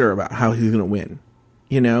cocksure about how he was going to win,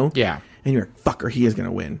 Yeah. And you're like, fucker, he is going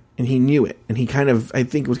to win. And he knew it. And he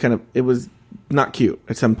it was not cute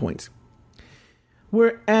at some points.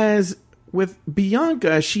 Whereas with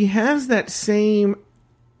Bianca, she has that same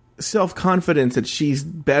self-confidence that she's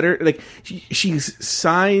better. She's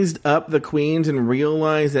sized up the queens and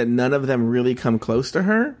realized that none of them really come close to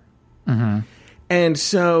her. Mm-hmm. And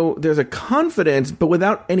so there's a confidence, but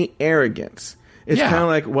without any arrogance. It's kind of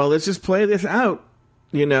like, well, let's just play this out,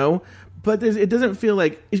 But it doesn't feel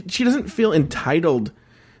like she doesn't feel entitled,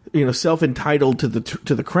 self-entitled to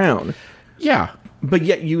the crown. Yeah, but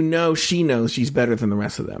yet she knows she's better than the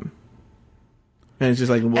rest of them, and it's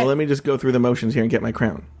just like, well, let me just go through the motions here and get my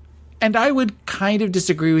crown. And I would kind of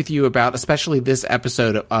disagree with you about, especially this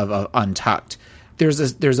episode of Untucked.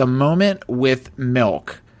 There's a moment with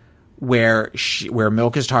Milk where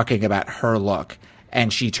Milk is talking about her look,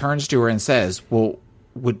 and she turns to her and says, well,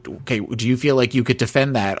 do you feel like you could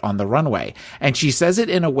defend that on the runway? And she says it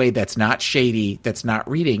in a way that's not shady, that's not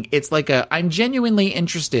reading. It's like I'm genuinely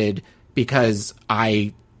interested because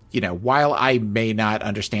while I may not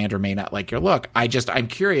understand or may not like your look, I'm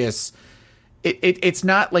curious. It's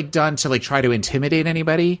not done to try to intimidate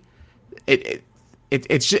anybody.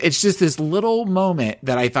 It's just this little moment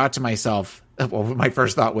that I thought to myself. Well, my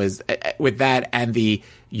first thought was with that and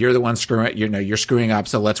you're the one screwing, you're screwing up,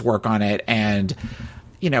 so let's work on it. And,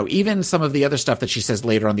 even some of the other stuff that she says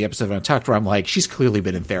later on the episode of Untucked, where I'm like, she's clearly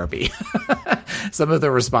been in therapy. Some of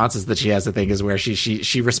the responses that she has to things is where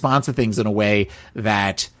she responds to things in a way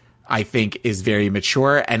that I think is very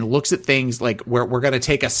mature and looks at things like we're going to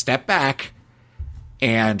take a step back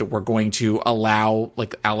and we're going to allow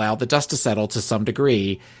the dust to settle to some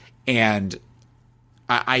degree. And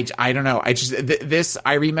I don't know.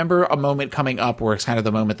 I remember a moment coming up where it's kind of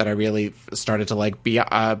the moment that I really started to like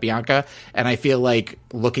Bianca. And I feel like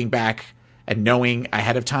looking back and knowing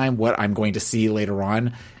ahead of time what I'm going to see later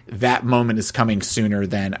on, that moment is coming sooner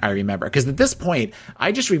than I remember. Because at this point,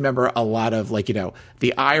 I just remember a lot of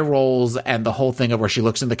the eye rolls and the whole thing of where she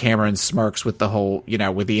looks in the camera and smirks with the whole,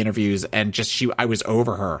 with the interviews, and I was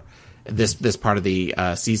over her this part of the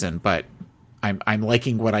season. But I'm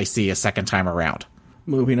liking what I see a second time around.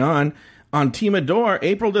 Moving on Team Adore,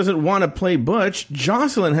 April doesn't want to play Butch.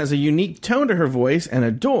 Jocelyn has a unique tone to her voice, and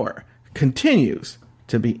Adore continues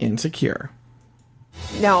to be insecure.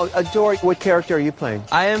 Now, Adore, what character are you playing?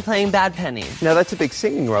 I am playing Bad Penny. Now, that's a big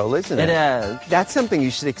singing role, isn't it? It is. That's something you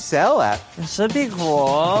should excel at. It should be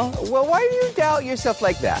cool. Well, why do you doubt yourself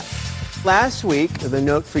like that? Last week, the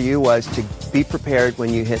note for you was to be prepared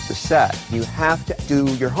when you hit the set. You have to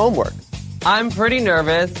do your homework. I'm pretty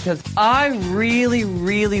nervous because I really,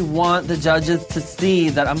 really want the judges to see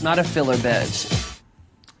that I'm not a filler bitch.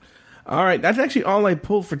 All right, that's actually all I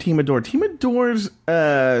pulled for Team Adore. Team Adore's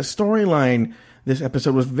storyline this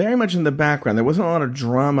episode was very much in the background. There wasn't a lot of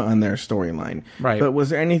drama on their storyline. Right. But was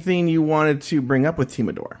there anything you wanted to bring up with Team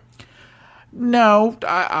Adore? No,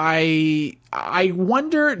 I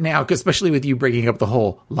wonder now, especially with you bringing up the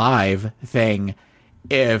whole live thing,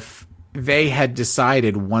 if they had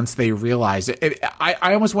decided once they realized it.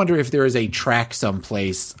 I almost wonder if there is a track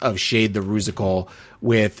someplace of Shade the Rusical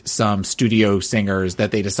with some studio singers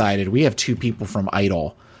that they decided, we have 2 people from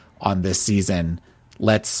Idol on this season.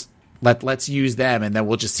 Let's Let's use them, and then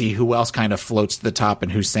we'll just see who else kind of floats to the top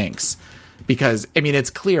and who sinks. Because I mean, it's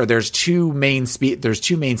clear there's two main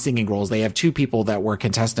singing roles. They have two people that were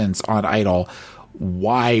contestants on Idol.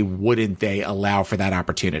 Why wouldn't they allow for that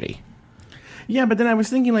opportunity? Yeah, but then I was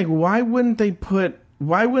thinking, like, why wouldn't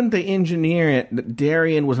they engineer it that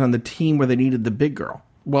Darian was on the team where they needed the big girl?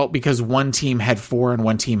 Well, because one team had 4 and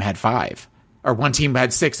one team had 5, or one team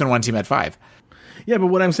had 6 and one team had 5. Yeah, but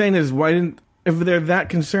what I'm saying is, why didn't? If they're that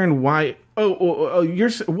concerned, why? Oh,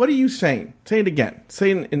 what are you saying? Say it again.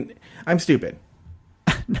 I'm stupid.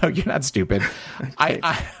 No, you're not stupid. Okay.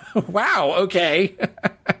 Wow. Okay.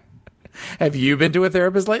 Have you been to a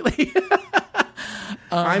therapist lately?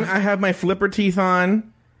 I have my flipper teeth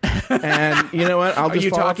on, and you know what? I'll just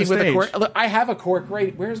fall off the stage. With a cork? Look, I have a cork.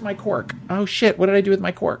 Right? Where's my cork? Oh shit! What did I do with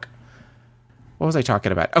my cork? What was I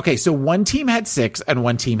talking about? Okay, so one team had 6 and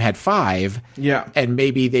one team had 5. Yeah, and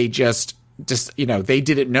maybe they just they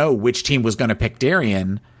didn't know which team was going to pick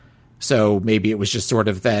Darian, so maybe it was just sort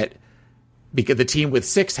of that because the team with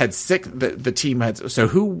 6 had 6. The team had so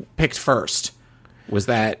who picked first? Was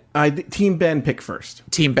that Team Ben picked first?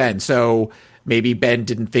 Team Ben. So maybe Ben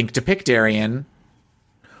didn't think to pick Darian.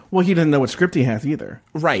 Well, he doesn't know what script he has either.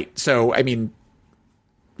 Right. So I mean,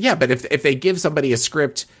 yeah, but if they give somebody a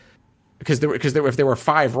script. Because if there were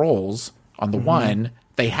 5 roles on the one,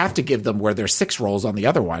 they have to give them where there's 6 roles on the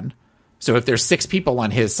other one. So if there's 6 people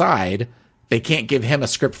on his side, they can't give him a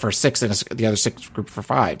script for 6 and the other 6 script for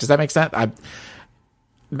 5. Does that make sense?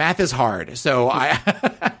 Math is hard, so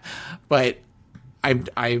but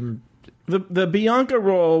I'm. The Bianca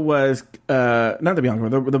role was not the Bianca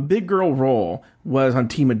role. The big girl role was on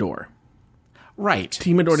Team Adore. Right.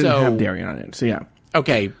 Team Adore didn't have Darian on it, so yeah.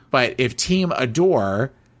 Okay, but if Team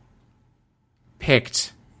Adore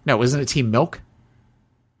picked... No, wasn't it Team Milk?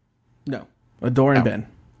 No. Adore and Ben.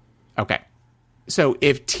 Okay. So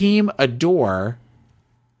if Team Adore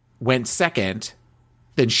went second,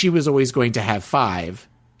 then she was always going to have 5,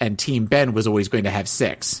 and Team Ben was always going to have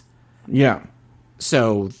 6. Yeah.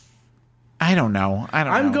 So I don't know.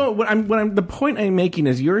 The point I'm making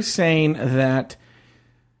is you're saying that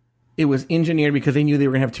it was engineered because they knew they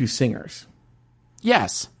were going to have 2 singers.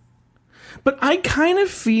 Yes. But I kind of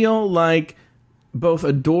feel like both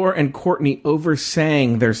Adore and Courtney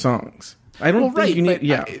oversang their songs. I don't think you need...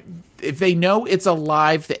 Yeah. If they know it's a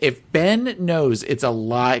live... If Ben knows it's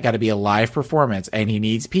got to be a live performance and he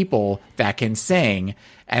needs people that can sing,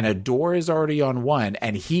 and Adore is already on one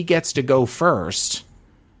and he gets to go first,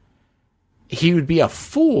 he would be a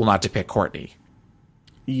fool not to pick Courtney.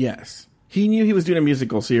 Yes. He knew he was doing a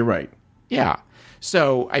musical, so you're right. Yeah.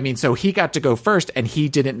 So, I mean, so he got to go first, and they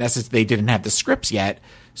didn't have the scripts yet,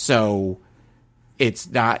 so it's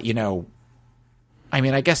not, I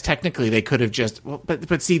mean, I guess technically they could have just,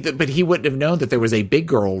 but he wouldn't have known that there was a big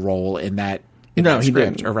girl role in that script,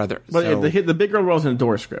 didn't. Or rather. But so, the big girl role was in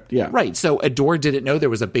Adore script, yeah. Right, so Adore didn't know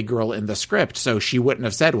there was a big girl in the script, so she wouldn't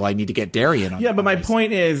have said, well, I need to get Darian on. Yeah, but my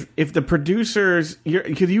point is, if the producers,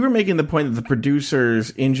 because you were making the point that the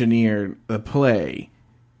producers engineered the play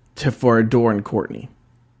for Adore and Courtney.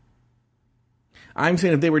 I'm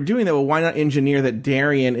saying if they were doing that, well, why not engineer that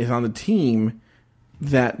Darian is on the team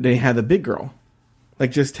that they had the big girl?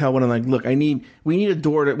 Like, just tell one of them, like, look, we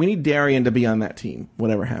need Darian to be on that team,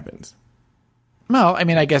 whatever happens. Well, I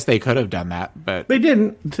mean, I guess they could have done that, but they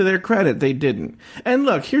didn't. To their credit, they didn't. And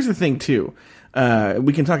look, here's the thing too.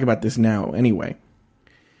 We can talk about this now, anyway.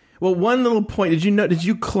 Well, one little point. Did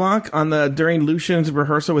you clock on during Lucian's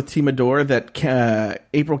rehearsal with Team Adore that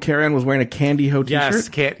April Caron was wearing a Candy Ho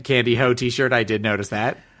t-shirt? Yes, Candy Ho t-shirt. I did notice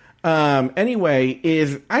that. Anyway,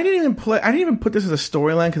 I didn't even put this as a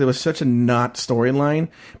storyline because it was such a not storyline.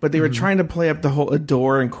 But they were trying to play up the whole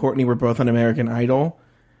Adore and Courtney were both on American Idol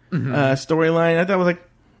storyline. I thought it was like,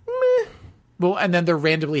 meh. Well, and then they're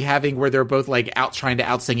randomly having where they're both like out trying to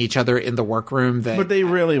outsing each other in the workroom. But they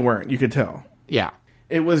really weren't. You could tell. Yeah.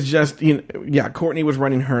 It was just, Courtney was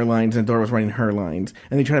running her lines and Adore was running her lines.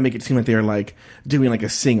 And they tried to make it seem like they were like doing like a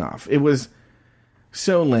sing-off. It was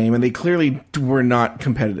so lame, and they clearly were not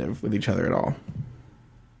competitive with each other at all.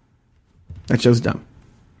 That show's dumb.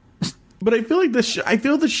 But I feel like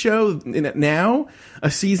the show now,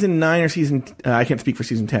 a season 9 or season, I can't speak for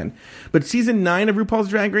season 10, but season 9 of RuPaul's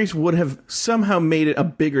Drag Race would have somehow made it a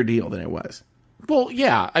bigger deal than it was. Well,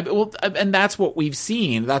 yeah, and that's what we've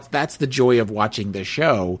seen. That's the joy of watching this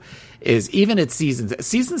show, is even at season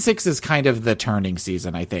 6 is kind of the turning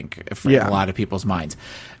season, I think, for a lot of people's minds,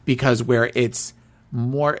 because where it's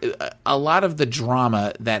more a lot of the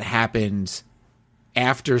drama that happened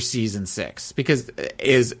after season 6, because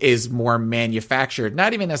is more manufactured,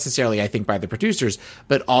 not even necessarily I think by the producers,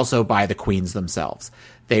 but also by the queens themselves.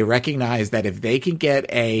 They recognize that if they can get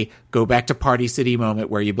a go back to Party City moment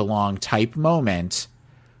where you belong type moment,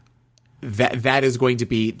 that's going to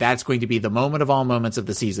be the moment of all moments of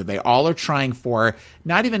the season. They all are trying for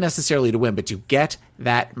not even necessarily to win, but to get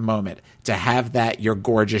that moment, to have that you're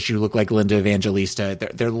gorgeous, you look like Linda Evangelista.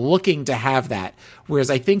 They're looking to have that.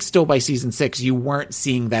 Whereas I think still by season 6, you weren't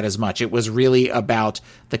seeing that as much. It was really about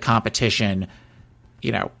the competition.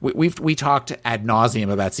 You know, we talked ad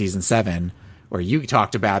nauseum about season 7, or you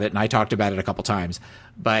talked about it and I talked about it a couple times,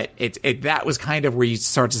 but that was kind of where you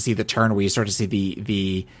start to see the turn, where you start to see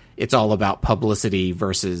the it's all about publicity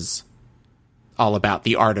versus all about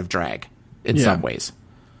the art of drag in some ways,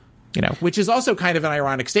 you know, which is also kind of an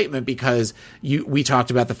ironic statement because we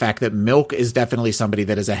talked about the fact that Milk is definitely somebody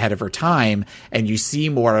that is ahead of her time, and you see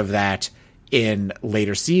more of that in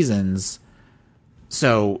later seasons.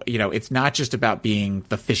 So, you know, it's not just about being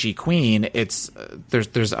the fishy queen. It's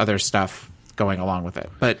there's other stuff going along with it.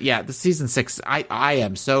 But yeah, the season 6, I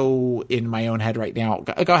am so in my own head right now.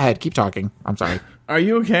 Go ahead, keep talking. I'm sorry. Are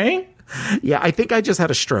you okay? Yeah, I think I just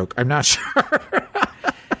had a stroke. I'm not sure.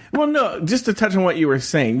 Well, no, just to touch on what you were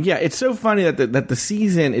saying. Yeah, it's so funny that the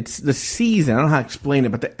season, it's the season, I don't know how to explain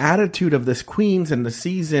it, but the attitude of this queens and the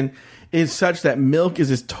season is such that Milk is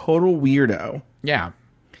this total weirdo. Yeah.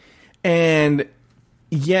 And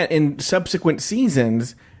yet in subsequent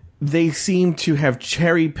seasons, they seem to have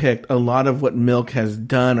cherry-picked a lot of what Milk has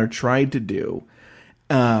done or tried to do,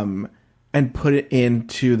 and put it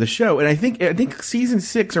into the show. And I think season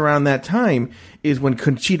 6 around that time is when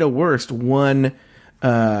Conchita Wurst won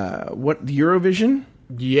Eurovision?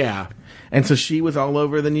 Yeah. And so she was all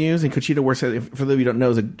over the news, and Conchita Wurst, for those of you who don't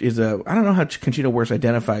know, is a I don't know how Conchita Wurst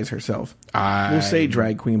identifies herself. We'll say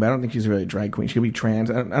drag queen, but I don't think she's really a drag queen. She could be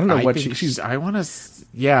trans. I don't know what she's. I want to.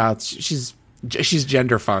 Yeah, she's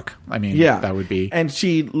gender fuck. I mean, that would be. And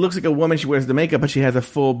she looks like a woman. She wears the makeup, but she has a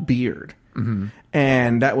full beard. Mm-hmm.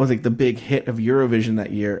 And that was like the big hit of Eurovision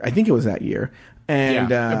that year. I think it was that year. And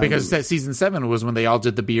because that season 7 was when they all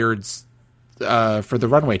did the beards for the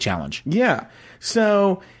runway challenge. Yeah.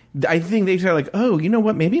 So I think they started like, oh, you know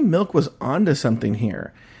what? Maybe Milk was onto something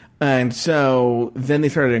here. And so then they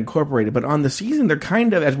started to incorporate it. But on the season, they're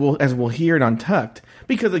kind of, as we'll hear it on Tucked,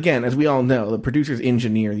 because again, as we all know, the producers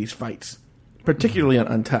engineer these fights, particularly on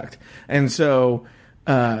Untucked. And so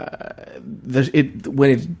when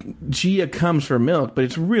Gia comes for Milk, but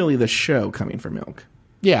it's really the show coming for Milk.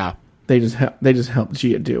 Yeah. They just help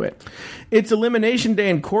Gia do it. It's Elimination Day,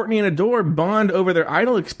 and Courtney and Adore bond over their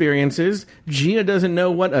idol experiences. Gia doesn't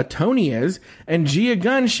know what a Tony is, and Gia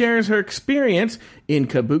Gunn shares her experience in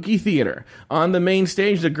Kabuki Theater. On the main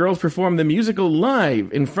stage, the girls perform the musical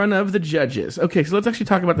live in front of the judges. Okay, so let's actually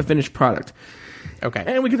talk about the finished product. Okay.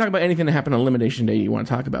 And we can talk about anything that happened on Elimination Day you want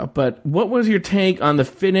to talk about. But what was your take on the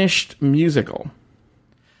finished musical?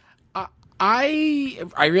 I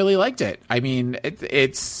really liked it. I mean,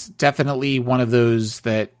 it's definitely one of those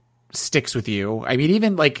that sticks with you. I mean,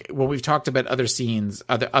 even like when we've talked about other scenes,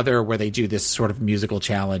 other where they do this sort of musical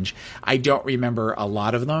challenge, I don't remember a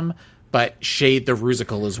lot of them, but Shade the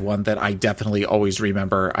Rusical is one that I definitely always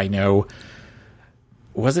remember. I know,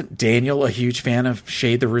 wasn't Daniel a huge fan of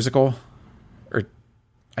Shade the Rusical? Or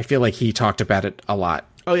I feel like he talked about it a lot.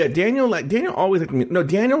 Oh yeah, Daniel always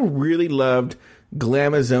Daniel really loved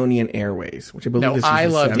Glamazonian Airways, which I believe is I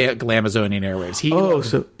loved Glamazonian Airways. He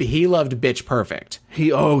loved Bitch Perfect.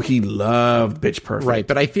 He loved Bitch Perfect. Right,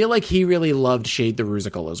 but I feel like he really loved Shade the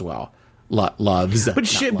Rusical as well. Loves.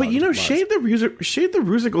 Shade the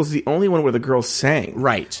Rusical is the only one where the girls sang.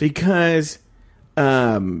 Right. Because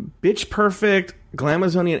Bitch Perfect,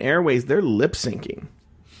 Glamazonian Airways, they're lip syncing.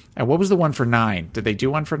 And what was the one for 9? Did they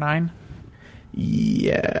do one for 9?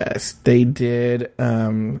 Yes, they did.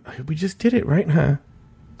 We just did it, right? Huh?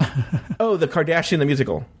 Oh, the Kardashian the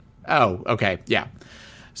musical. Oh, okay, yeah.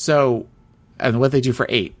 So, and what did they do for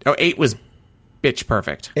 8? Oh, 8 was Bitch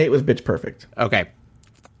Perfect. 8 was Bitch Perfect. Okay,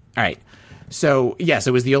 all right. So, yes,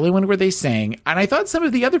 it was the only one where they sang, and I thought some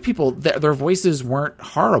of the other people, their voices weren't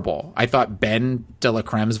horrible. I thought Ben de la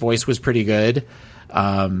Creme's voice was pretty good.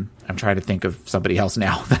 I'm trying to think of somebody else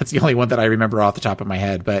now. That's the only one that I remember off the top of my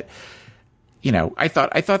head, but. You know, I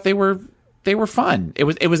thought they were fun. It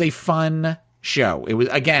was a fun show. It was,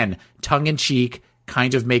 again, tongue in cheek,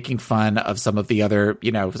 kind of making fun of some of the other,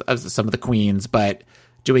 you know, of some of the queens, but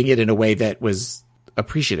doing it in a way that was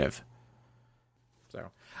appreciative. So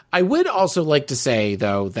I would also like to say,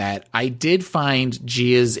 though, that I did find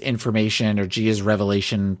Gia's information or Gia's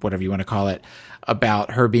revelation, whatever you want to call it,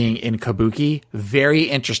 about her being in Kabuki very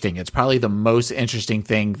interesting. It's probably the most interesting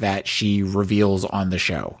thing that she reveals on the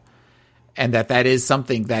show. And that is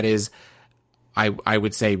something that is, I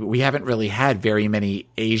would say, we haven't really had very many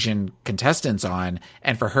Asian contestants on.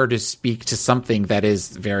 And for her to speak to something that is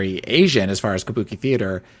very Asian as far as Kabuki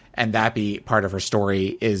theater, and that be part of her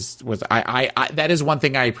story that is one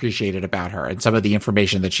thing I appreciated about her and some of the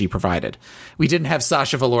information that she provided. We didn't have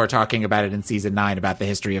Sasha Velour talking about it in season 9 about the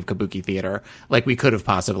history of Kabuki theater like we could have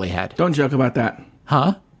possibly had. Don't joke about that.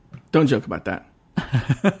 Huh? Don't joke about that.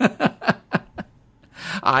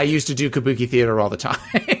 I used to do Kabuki theater all the time.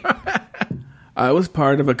 I was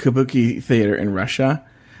part of a Kabuki theater in Russia.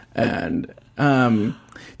 And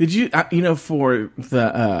did you, for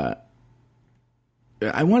the...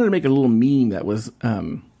 I wanted to make a little meme that was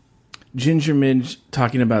Ginger Minj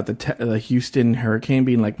talking about the Houston hurricane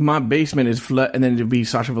being like, my basement is flood, and then it'd be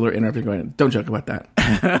Sasha Velour interrupting going, don't joke about that.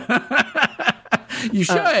 You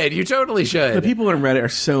should. You totally should. The people on Reddit are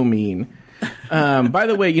so mean. By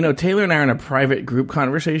the way, Taylor and I are in a private group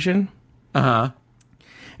conversation. Uh-huh.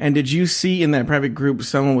 And did you see in that private group,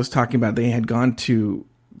 someone was talking about they had gone to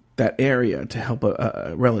that area to help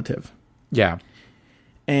a relative. Yeah.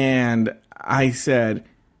 And I said,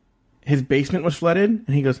 his basement was flooded?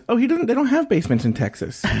 And he goes, oh, they don't have basements in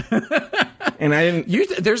Texas. And I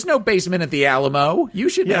didn't... There's no basement at the Alamo. You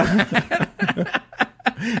should know that.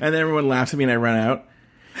 And then everyone laughs at me and I run out.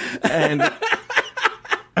 And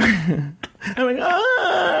I'm like,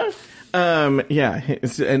 ah! Yeah.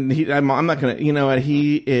 And I'm not going to, you know what?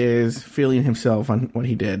 He is feeling himself on what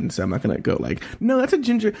he did. And so I'm not going to go like, no, that's a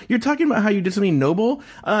Ginger. You're talking about how you did something noble.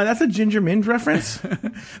 That's a Ginger Minj reference.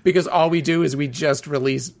 Because all we do is we just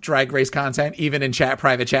release Drag Race content, even in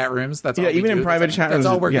private chat rooms. That's all we even do. In private chat rooms.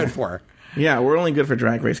 That's all we're good for. Yeah. We're only good for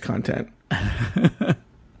Drag Race content.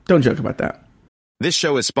 Don't joke about that. This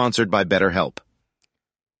show is sponsored by BetterHelp.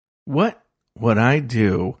 What would I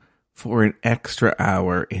do for an extra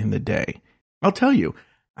hour in the day? I'll tell you,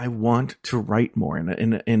 I want to write more.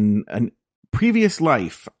 In a previous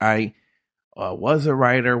life, I was a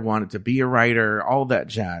writer, wanted to be a writer, all that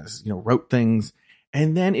jazz, wrote things.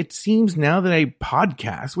 And then it seems now that I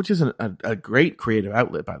podcast, which is a great creative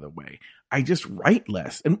outlet, by the way, I just write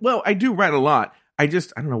less. And well, I do write a lot. I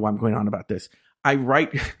don't know why I'm going on about this. I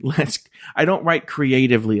write less. I don't write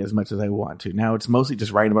creatively as much as I want to. Now it's mostly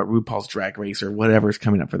just writing about RuPaul's Drag Race or whatever's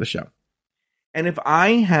coming up for the show. And if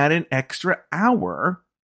I had an extra hour,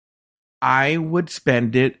 I would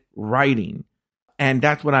spend it writing. And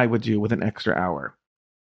that's what I would do with an extra hour.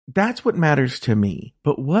 That's what matters to me.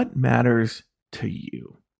 But what matters to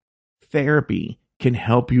you? Therapy can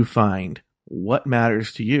help you find what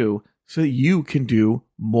matters to you so that you can do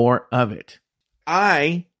more of it.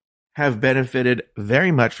 I have benefited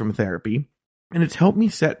very much from therapy, and it's helped me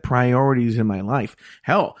set priorities in my life.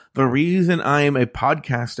 Hell, the reason I am a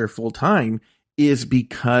podcaster full time is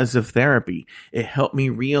because of therapy. It helped me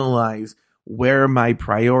realize where my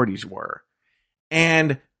priorities were.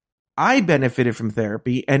 And I benefited from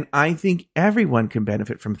therapy, and I think everyone can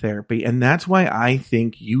benefit from therapy. And that's why I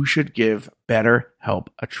think you should give BetterHelp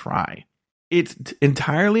a try. It's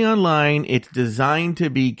entirely online. It's designed to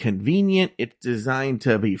be convenient. It's designed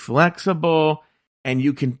to be flexible, and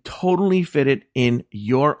you can totally fit it in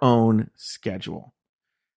your own schedule.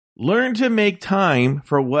 Learn to make time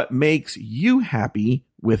for what makes you happy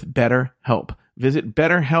with BetterHelp. Visit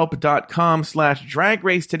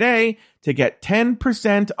BetterHelp.com/dragrace today to get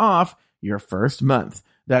 10% off your first month.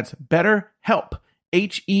 That's BetterHelp,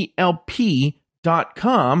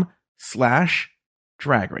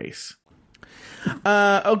 HELP.com/dragrace.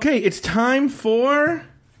 Okay, it's time for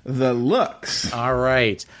the looks. All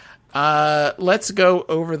right. Let's go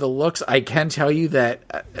over the looks. I can tell you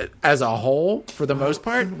that as a whole, for the most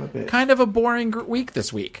part, kind of a boring week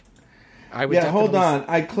this week. Hold on.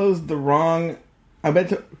 I closed the wrong... I meant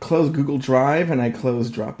to close Google Drive and I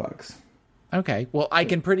closed Dropbox. Okay. Well, I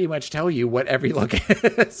can pretty much tell you what every look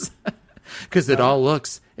is. Because it all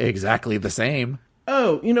looks exactly the same.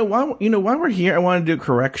 Oh, while we're here, I want to do a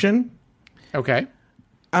correction. Okay.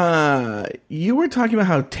 You were talking about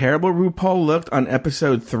how terrible RuPaul looked on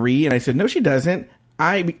episode 3, and I said, no, she doesn't.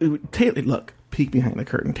 Taylor, look, peek behind the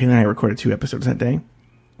curtain. Taylor and I recorded 2 episodes that day.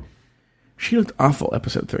 She looked awful,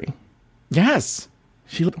 episode 3. Yes.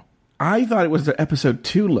 I thought it was the episode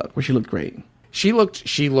 2 look, where she looked great. She looked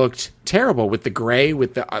terrible with the gray,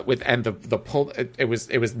 with the pull. It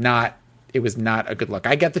was not a good look.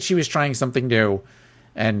 I get that she was trying something new,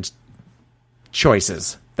 and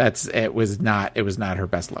choices. It was not her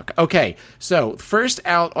best look. Okay, so first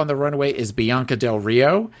out on the runway is Bianca Del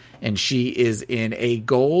Rio, and she is in a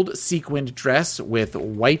gold sequined dress with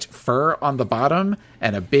white fur on the bottom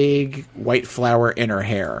and a big white flower in her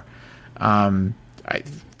hair. I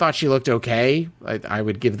thought she looked okay. I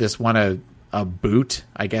would give this one a boot,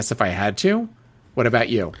 I guess, if I had to. What about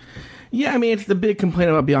you? Yeah, I mean, it's the big complaint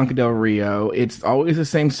about Bianca Del Rio. It's always the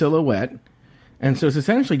same silhouette. And so it's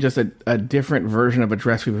essentially just a different version of a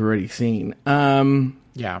dress we've already seen.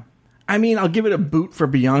 Yeah. I mean, I'll give it a boot for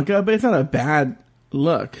Bianca, but it's not a bad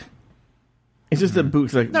look. It's just a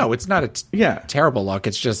boot. Like, no, it's not a terrible look.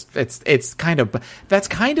 It's just, it's kind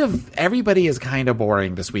of, everybody is kind of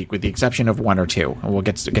boring this week with the exception of one or two. And we'll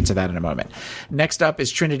get to that in a moment. Next up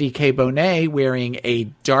is Trinity K. Bonet wearing a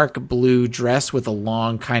dark blue dress with a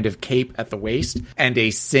long kind of cape at the waist and a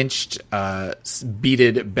cinched,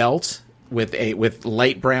 beaded belt with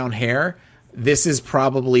light brown hair. This is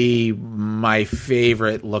probably my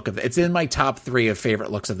favorite look it's in my top 3 of favorite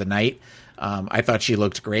looks of the night. I thought she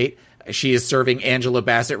looked great. She is serving Angela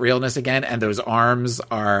Bassett realness again, and those arms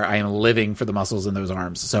I am living for the muscles in those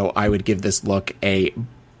arms. So I would give this look a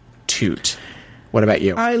toot. What about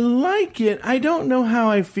you? I like it. I don't know how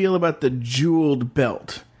I feel about the jeweled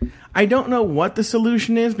belt. I don't know what the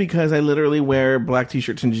solution is because I literally wear black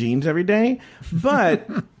t-shirts and jeans every day, but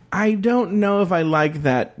I don't know if I like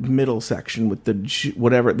that middle section with the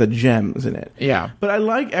gems in it. Yeah. But I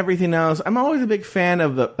like everything else. I'm always a big fan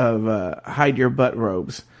of hide your butt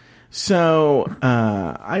robes. So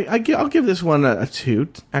I'll give this one a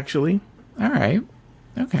toot, actually. All right.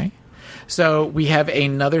 Okay. So we have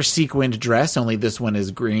another sequined dress, only this one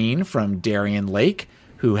is green, from Darian Lake,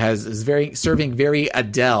 who is serving very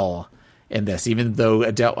Adele in this, even though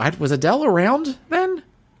was Adele around then?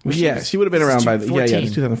 She would have been around by the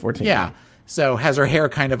it's 2014. Yeah. So has her hair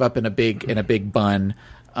kind of up in a big bun.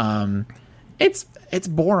 It's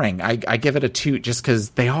boring. I give it a toot just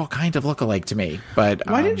because they all kind of look alike to me. But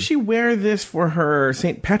why didn't she wear this for her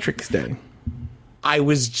St. Patrick's Day? I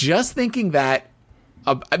was just thinking that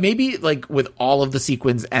maybe like with all of the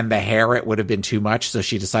sequins and the hair, it would have been too much. So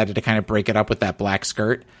she decided to kind of break it up with that black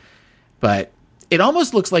skirt. But it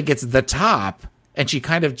almost looks like it's the top, and she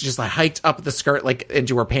kind of just hiked up the skirt like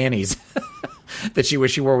into her panties that she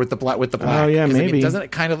wore with the black. Oh yeah, maybe. I mean, doesn't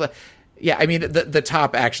it kind of? Yeah, I mean, the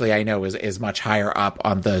top actually I know is much higher up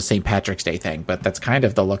on the St. Patrick's Day thing, but that's kind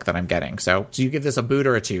of the look that I'm getting. So you give this a boot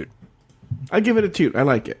or a toot? I give it a toot. I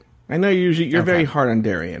like it. I know you're very hard on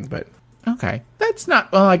Darian, but okay, that's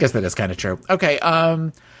not. Well, I guess that is kind of true. Okay,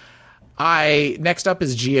 next up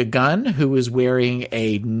is Gia Gunn, who is wearing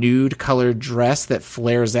a nude colored dress that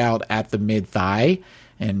flares out at the mid thigh,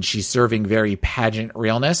 and she's serving very pageant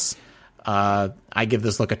realness. I give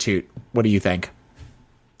this look a toot. What do you think?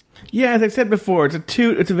 Yeah, as I said before, it's a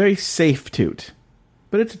toot. It's a very safe toot,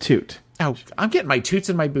 but it's a toot. Oh, I'm getting my toots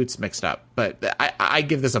and my boots mixed up, but I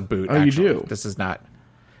give this a boot. Oh, actually. You do? This is not.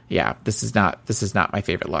 Yeah, this is not my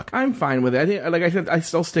favorite look. I'm fine with it. I think, like I said, I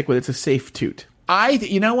still stick with it. It's a safe toot.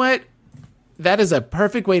 You know what? That is a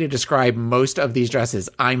perfect way to describe most of these dresses.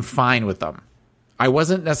 I'm fine with them. I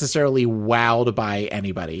wasn't necessarily wowed by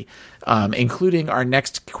anybody, including our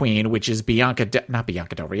next queen, which is not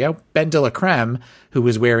Bianca Del Rio, Ben de la Creme, who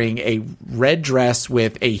was wearing a red dress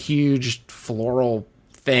with a huge floral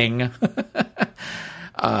thing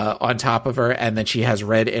on top of her, and then she has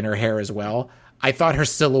red in her hair as well. I thought her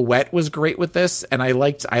silhouette was great with this, and I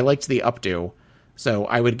liked the updo. So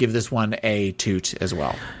I would give this one a toot as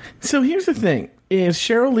well. So here's the thing. Is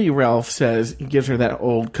Cheryl Lee Ralph gives her that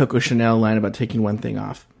old Coco Chanel line about taking one thing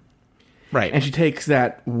off. Right. And she takes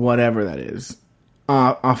that, whatever that is,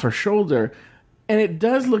 off her shoulder. And it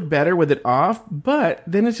does look better with it off, but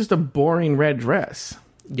then it's just a boring red dress.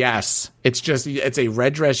 Yes. It's a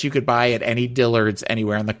red dress you could buy at any Dillard's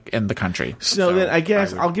anywhere in the country. So then I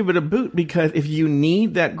guess I'll give it a boot, because if you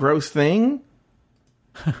need that gross thing,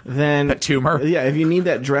 then... that tumor? Yeah, if you need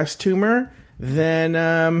that dress tumor, then...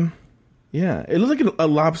 yeah, it looks like a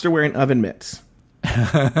lobster wearing oven mitts.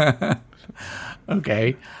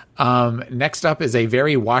 Okay. Next up is a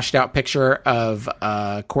very washed out picture of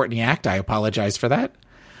Courtney Act. I apologize for that.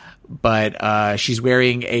 But she's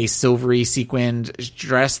wearing a silvery sequined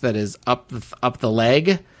dress that is up the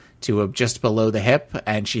leg to just below the hip.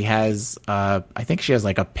 And she has, I think she has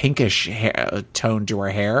like a pinkish tone to her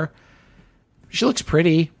hair. She looks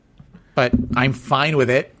pretty. But I'm fine with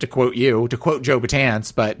it, to quote Joe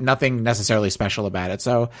Batance, but nothing necessarily special about it.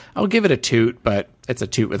 So I'll give it a toot, but it's a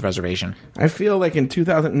toot with reservation. I feel like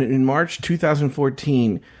in March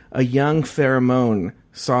 2014, a young pheromone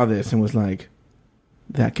saw this and was like,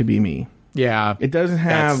 that could be me. Yeah. It doesn't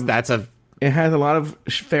have... It has a lot of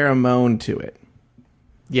pheromone to it.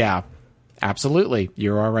 Yeah, absolutely.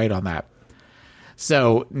 You're all right on that.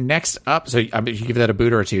 So next up, so you give that a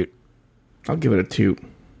boot or a toot? I'll give it a toot.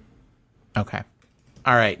 Okay.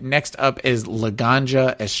 All right. Next up is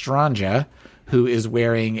Laganja Estranja, who is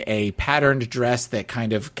wearing a patterned dress that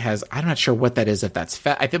kind of has, I'm not sure what that is, if that's,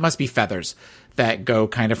 I think it must be feathers that go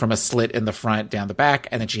kind of from a slit in the front down the back,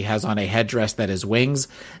 and then she has on a headdress that is wings.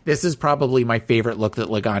 This is probably my favorite look that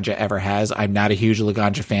Laganja ever has. I'm not a huge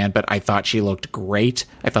Laganja fan, but I thought she looked great.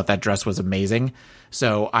 I thought that dress was amazing.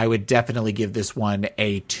 So I would definitely give this one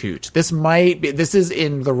a toot. This is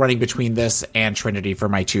in the running between this and Trinity for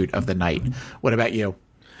my toot of the night. What about you?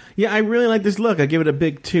 Yeah, I really like this look. I give it a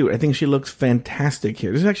big toot. I think she looks fantastic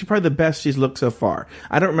here. This is actually probably the best she's looked so far.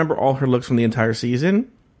 I don't remember all her looks from the entire season,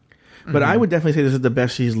 but I would definitely say this is the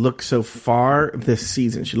best she's looked so far this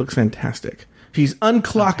season. She looks fantastic. She's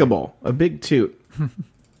unclockable. Okay. A big toot.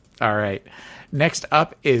 All right. Next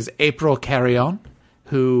up is April Carrion,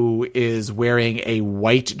 who is wearing a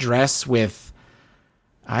white dress with,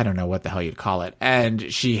 I don't know what the hell you'd call it,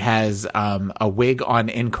 and she has a wig on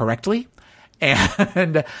incorrectly.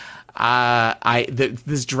 And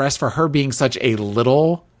this dress, for her being such a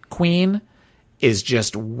little queen, is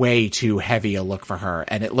just way too heavy a look for her.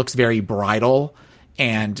 And it looks very bridal,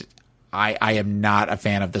 and I am not a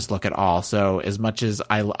fan of this look at all. So as much as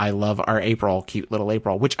I love our April, cute little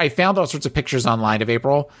April, which I found all sorts of pictures online of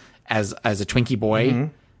April as a Twinkie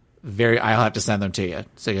boy. I'll have to send them to you.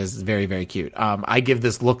 So it's very, very cute. I give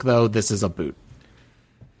this look, though, this is a boot.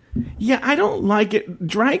 Yeah, I don't like it.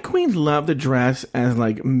 Drag queens love to dress as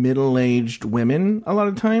like middle-aged women a lot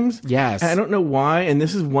of times. Yes. And I don't know why. And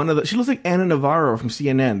this is one of the. She looks like Anna Navarro from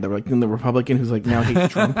CNN, the Republican who's like now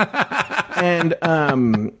hates Trump. And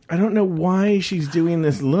I don't know why she's doing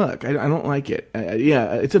this look. I don't like it.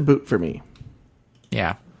 Yeah, it's a boot for me.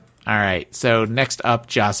 Yeah. All right. So next up,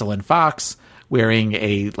 Jocelyn Fox wearing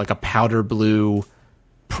a powder blue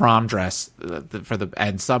prom dress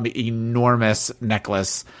and some enormous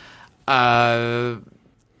necklace. Very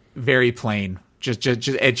plain.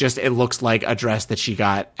 It looks like a dress that she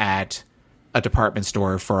got at a department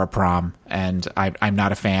store for a prom, and I'm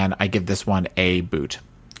not a fan. I give this one a boot.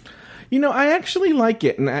 I actually like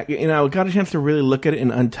it, and I got a chance to really look at it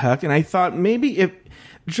in Untucked, and I thought maybe if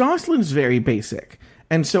Jocelyn's very basic.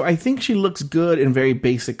 And so I think she looks good in very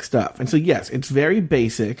basic stuff. And so, yes, it's very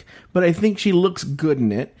basic, but I think she looks good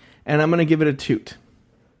in it, and I'm going to give it a toot.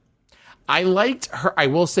 I liked her. I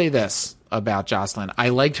will say this about Jocelyn. I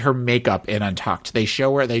liked her makeup in Untucked. They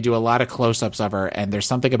show her, they do a lot of close-ups of her, and there's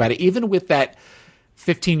something about it. Even with that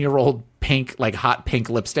 15-year-old pink, hot pink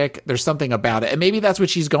lipstick, there's something about it. And maybe that's what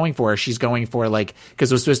she's going for. She's going for,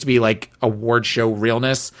 because it was supposed to be, award show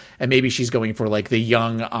realness, and maybe she's going for, the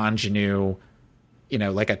young ingenue,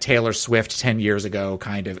 like a Taylor Swift 10 years ago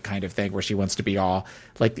kind of thing, where she wants to be all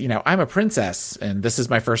I'm a princess and this is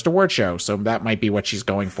my first award show. So that might be what she's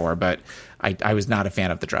going for, but I was not a fan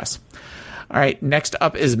of the dress. All right. Next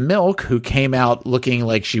up is Milk, who came out looking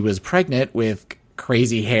like she was pregnant with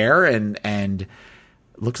crazy hair and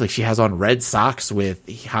looks like she has on red socks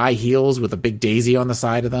with high heels with a big daisy on the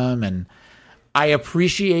side of them. And I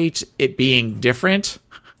appreciate it being different.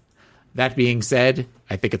 That being said,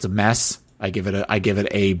 I think it's a mess. I give it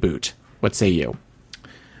a boot. What say you?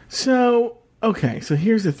 So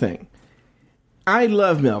here's the thing. I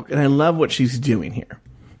love Milk, and I love what she's doing here.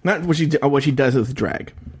 Not what she does with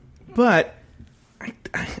drag. But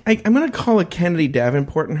I'm going to call a Kennedy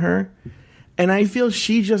Davenport in her, and I feel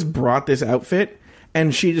she just brought this outfit,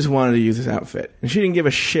 and she just wanted to use this outfit. And she didn't give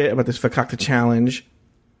a shit about this Fakakta challenge.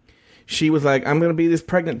 She was like, I'm going to be this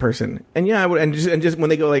pregnant person. And yeah, I would, and just when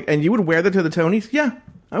they go and you would wear that to the Tonys? Yeah.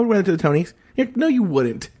 I would wear that to the Tonys. No, you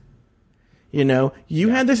wouldn't. You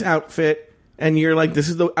had this outfit, and you're like, this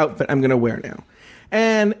is the outfit I'm going to wear now.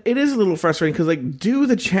 And it is a little frustrating because, do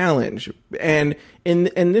the challenge. And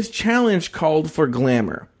in this challenge called for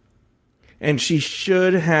glamour. And she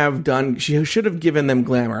should have given them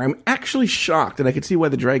glamour. I'm actually shocked, and I could see why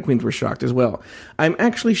the drag queens were shocked as well. I'm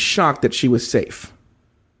actually shocked that she was safe.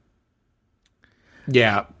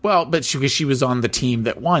 Yeah, well, but she was on the team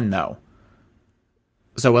that won, though.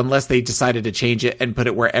 So unless they decided to change it and put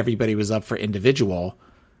it where everybody was up for individual,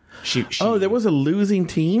 there was a losing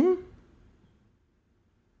team?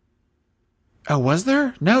 Oh, was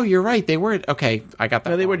there? No, you're right. They were okay. I got that.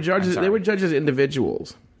 No, they were judges. They were judges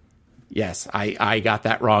individuals. Yes, I got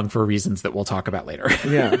that wrong for reasons that we'll talk about later.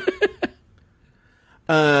 Yeah.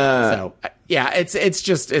 So yeah,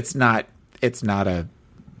 it's not a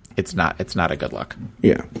it's not a good look.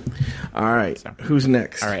 Yeah. All right. So, who's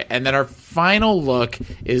next? All right. And then our final look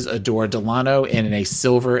is Adore Delano in a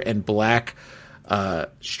silver and black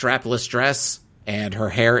strapless dress, and her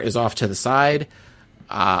hair is off to the side.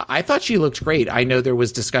 I thought she looked great. I know there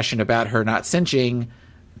was discussion about her not cinching,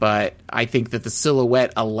 but I think that the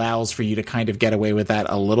silhouette allows for you to kind of get away with that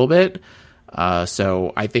a little bit.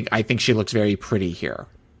 So I think she looks very pretty here.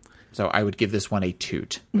 So I would give this one a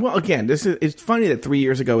toot. Well, again, it's funny that 3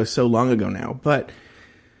 years ago is so long ago now, but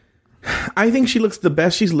I think she looks the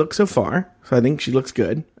best she's looked so far. So I think she looks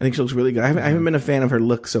good. I think she looks really good. I haven't been a fan of her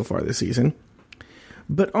look so far this season.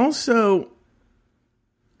 But also,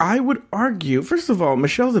 I would argue, first of all,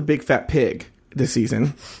 Michelle's a big fat pig this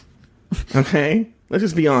season. Okay? Let's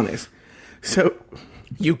just be honest. So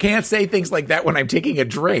you can't say things like that when I'm taking a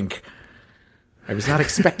drink. I was not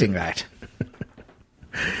expecting that.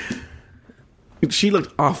 She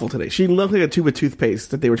looked awful today. She looked like a tube of toothpaste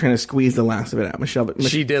that they were trying to squeeze the last of it out. Michelle,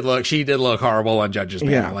 she did look horrible on Judge's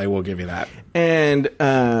panel. Yeah. I will give you that. And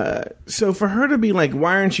so for her to be like,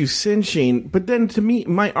 why aren't you cinching? But then to me,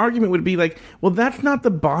 my argument would be like, well, that's not the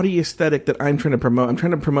body aesthetic that I'm trying to promote. I'm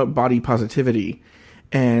trying to promote body positivity.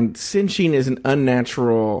 And cinching is an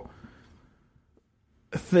unnatural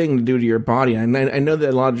thing to do to your body. And I know that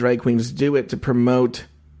a lot of drag queens do it to promote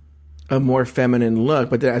a more feminine look,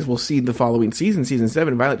 but as we'll see the following season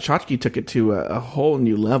 7, Violet Chachki took it to a whole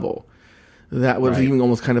new level that was even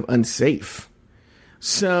almost kind of unsafe.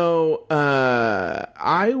 So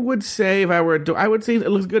I would say, if I were, I would say it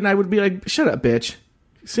looks good, and I would be like, "Shut up, bitch!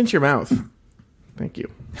 Cinch your mouth." Thank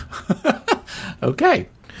you. Okay.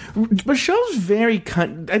 Michelle's very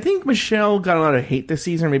I think Michelle got a lot of hate this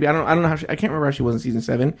season. Maybe I don't know how I can't remember how she was in season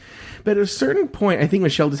 7, but at a certain point, I think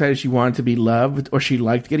Michelle decided she wanted to be loved, or she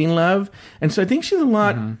liked getting love, and so I think she's a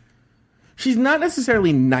lot. Mm-hmm. She's not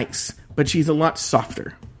necessarily nice, but she's a lot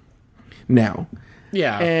softer now.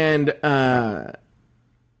 Yeah, and I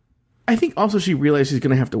think also she realized she's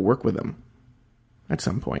going to have to work with him at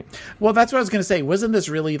some point. Well, that's what I was going to say. Wasn't this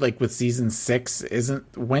really like with season 6?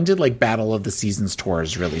 When did like Battle of the Seasons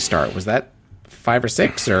tours really start? Was that 5 or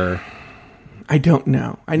 6 or? I don't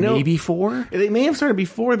know. I know maybe 4. They may have started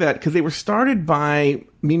before that because they were started by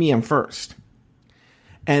Mimi M first,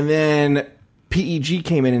 and then PEG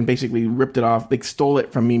came in and basically ripped it off. They stole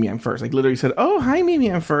it from Mimi M first. Like literally said, "Oh, hi, Mimi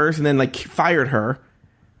M first," and then like fired her,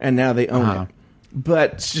 and now they own it.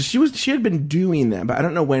 But she had been doing them, but I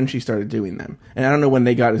don't know when she started doing them. And I don't know when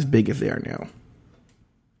they got as big as they are now.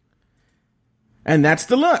 And that's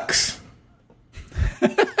the looks.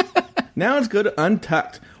 Now let's go to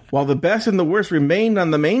Untucked. While the best and the worst remained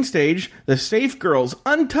on the main stage, the Safe Girls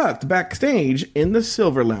untucked backstage in the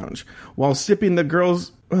Silver Lounge. While the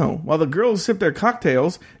girls sipped their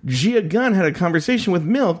cocktails, Gia Gunn had a conversation with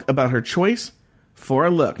Milk about her choice for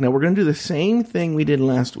a look. Now we're going to do the same thing we did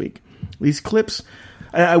last week. These clips,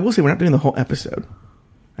 I will say we're not doing the whole episode.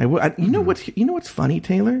 You know what's funny,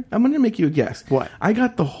 Taylor? I'm going to make you a guess. What? I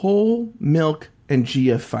got the whole Milk and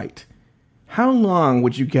Gia fight. How long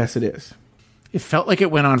would you guess it is? It felt like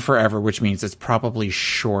it went on forever, which means it's probably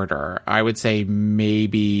shorter. I would say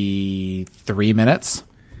maybe 3 minutes.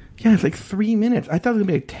 Yeah, it's like 3 minutes. I thought it was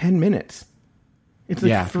going to be like 10 minutes. It's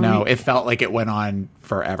like no, it felt like it went on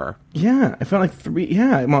forever. Yeah, it felt like 3.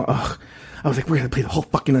 Yeah, I was like, we're going to play the whole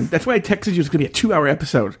fucking... That's why I texted you it's going to be a 2-hour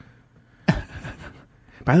episode.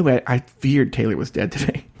 By the way, I feared Taylor was dead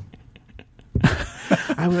today.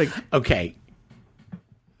 I was like... Okay.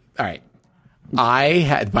 All right. I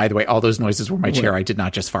had... By the way, all those noises were my chair. I did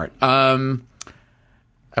not just fart.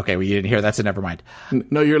 Okay, well, you didn't hear that, so never mind.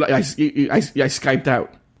 No, you're like... I Skyped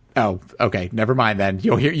out. Oh, okay. Never mind then.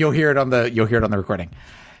 You'll hear it on the recording.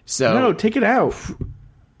 So no, take it out.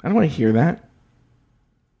 I don't want to hear that.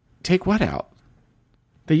 Take what out?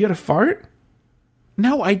 That you had a fart?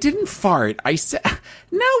 No, I didn't fart. I said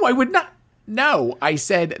no. I would not. No, I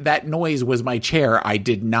said that noise was my chair. I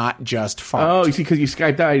did not just fart. Oh, you see, because you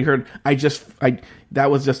Skyped out, you heard.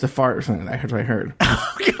 That was just a fart or something. That's what I heard.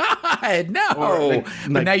 Oh God, no!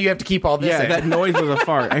 But now you have to keep all this. Yeah, in. That noise was a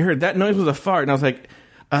fart. I heard that noise was a fart, and I was like,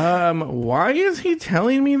 why is he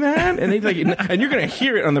telling me that? And he's like, and you're gonna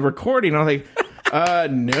hear it on the recording. And I was like,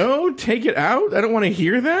 no, take it out. I don't want to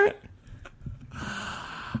hear that.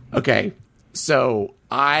 Okay, so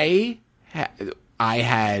I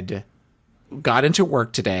had got into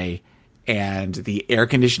work today, and the air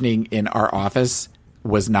conditioning in our office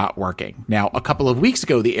was not working. Now, a couple of weeks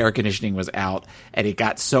ago, the air conditioning was out, and it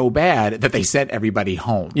got so bad that they sent everybody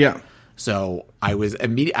home. Yeah. So I was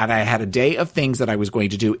and I had a day of things that I was going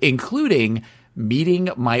to do, including meeting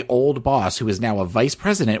my old boss, who is now a vice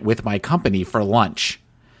president with my company, for lunch.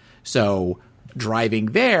 So driving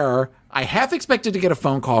there, I half expected to get a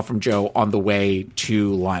phone call from Joe on the way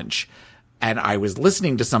to lunch. And I was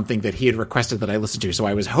listening to something that he had requested that I listen to. So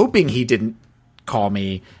I was hoping he didn't call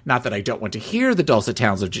me. Not that I don't want to hear the dulcet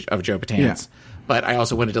tones of Joe Batanz, but I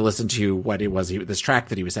also wanted to listen to what it was, this track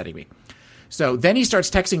that he was sending me. So then he starts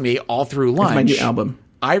texting me all through lunch. It's my new album.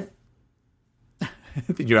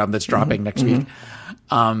 The new album that's dropping next week.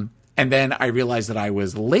 And then I realized that I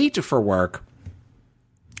was late for work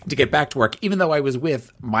to get back to work, even though I was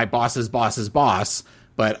with my boss's boss's boss,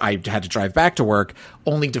 but I had to drive back to work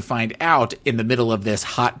only to find out in the middle of this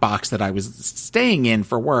hot box that I was staying in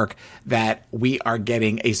for work that we are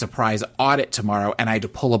getting a surprise audit tomorrow. And I had to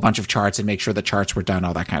pull a bunch of charts and make sure the charts were done,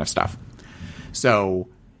 all that kind of stuff. So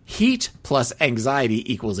heat plus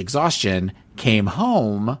anxiety equals exhaustion. Came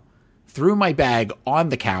home, threw my bag on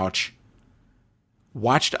the couch,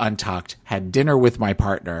 watched Untucked, had dinner with my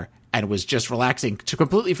partner, and was just relaxing, to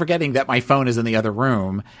completely forgetting that my phone is in the other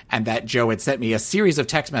room and that Joe had sent me a series of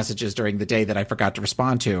text messages during the day that I forgot to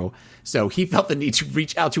respond to. So he felt the need to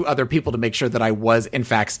reach out to other people to make sure that I was, in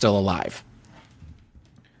fact, still alive.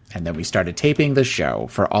 And then we started taping the show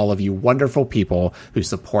for all of you wonderful people who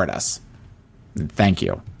support us. And thank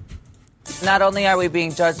you. Not only are we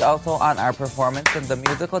being judged also on our performance in the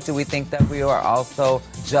musical, do we think that we are also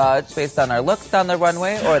judged based on our looks down the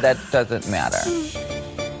runway, or that doesn't matter?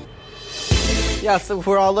 Yeah, so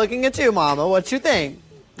we're all looking at you, Mama. What you think?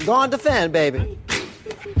 Go on, defend, baby.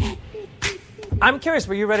 I'm curious,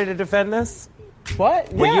 were you ready to defend this?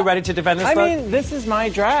 What? Were you ready to defend this? I mean, this is my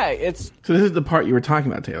drag. So this is the part you were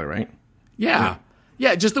talking about, Taylor, right? Yeah.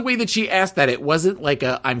 Yeah, just the way that she asked that, it wasn't like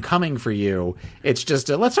a "I'm coming for you." It's just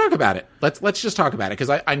a, let's talk about it. Let's just talk about it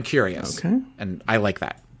because I'm curious. Okay. And I like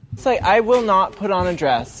that. It's like, I will not put on a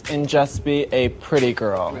dress and just be a pretty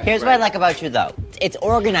girl. Here's what I like about you, though. It's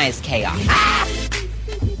organized chaos.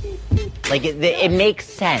 Like, it makes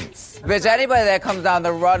sense. Bitch, anybody that comes down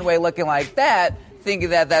the runway looking like that, thinking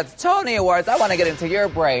that that's Tony Awards, I want to get into your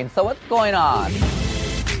brain. So what's going on?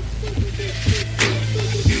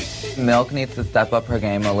 Milk needs to step up her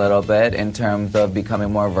game a little bit in terms of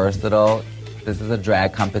becoming more versatile. This is a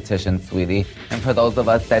drag competition, sweetie. And for those of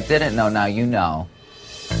us that didn't know, now you know.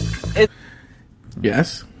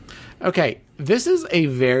 Yes. Okay, this is a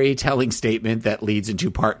very telling statement that leads into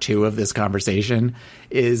part 2 of this conversation,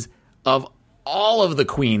 is of all of the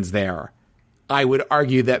queens there, I would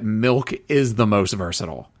argue that Milk is the most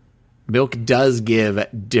versatile. Milk does give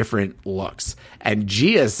different looks. And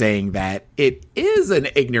Gia saying that, it is an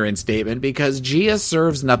ignorant statement because Gia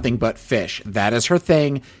serves nothing but fish. That is her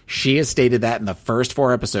thing. She has stated that in the first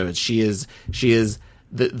 4 episodes. She is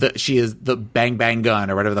the bang bang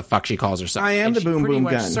gun or whatever the fuck she calls herself. I am the boom boom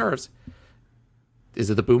gun. Serves. Is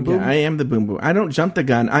it the boom boom? Yeah, I am the boom boom. I don't jump the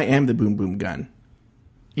gun. I am the boom boom gun.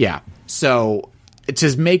 Yeah. So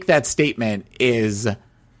to make that statement is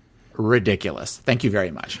ridiculous. Thank you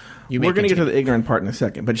very much. We're going to get to the ignorant part in a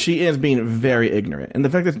second, but she is being very ignorant. And the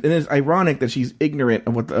fact that it is ironic that she's ignorant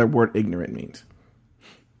of what the word ignorant means.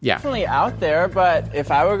 Yeah. Definitely out there, but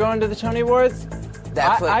if I were going to the Tony Awards,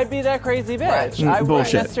 I'd be that crazy bitch. Right. I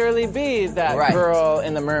wouldn't necessarily be that girl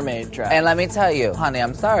in the mermaid dress. And let me tell you, honey,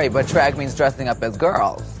 I'm sorry, but drag means dressing up as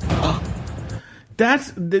girls.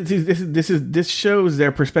 This shows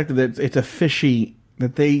their perspective that it's a fishy,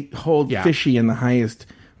 that they hold fishy in the highest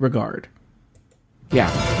regard. Yeah.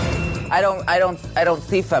 I don't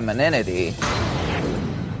see femininity.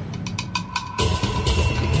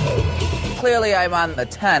 Clearly I'm on the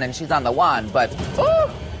 10 and she's on the 1, but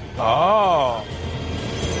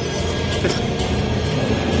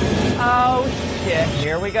Oh shit,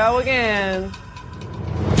 here we go again.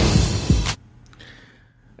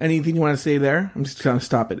 Anything you want to say there? I'm just going to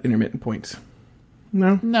stop at intermittent points.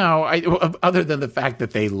 No, other than the fact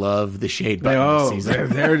that they love the shade button this season.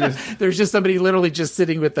 They're just there's just somebody literally just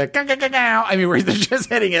sitting with the I mean, where they're just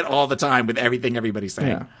hitting it all the time with everything everybody's saying.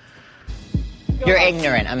 Yeah. You're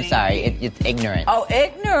ignorant. I'm sorry. It's ignorant. Oh,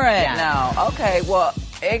 ignorant now. Okay, well,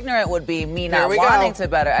 ignorant would be me not wanting to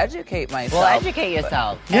better educate myself. Well, educate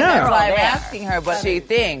yourself. And that's why I'm asking her, but she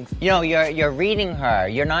thinks. You know, you're reading her.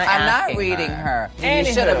 You're not I'm asking not reading her. Anywho.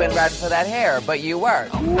 You should have been ready for that hair, but you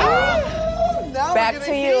weren't. Back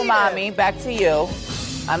to you, Mommy. Back to you.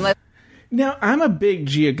 Now, I'm a big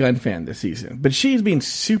Gia Gunn fan this season, but she's being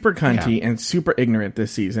super cunty and super ignorant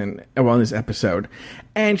this season, well, in this episode.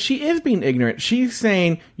 And she is being ignorant. She's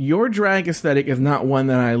saying, your drag aesthetic is not one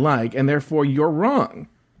that I like, and therefore you're wrong.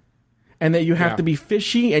 And that you have to be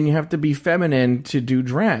fishy and you have to be feminine to do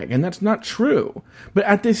drag. And that's not true. But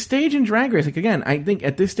at this stage in Drag Race, like again, I think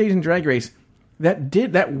at this stage in Drag Race,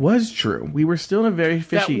 that was true. We were still in a very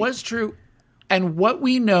fishy... That was true. And what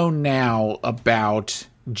we know now about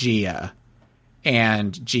Gia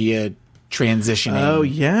and Gia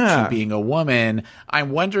transitioning to being a woman,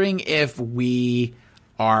 I'm wondering if we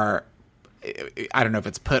are, I don't know if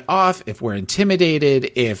it's put off, if we're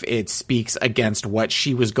intimidated, if it speaks against what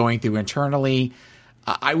she was going through internally.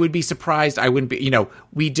 I would be surprised. I wouldn't be,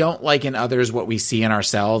 we don't like in others what we see in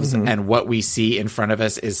ourselves, and what we see in front of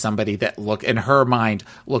us is somebody that in her mind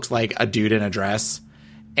looks like a dude in a dress.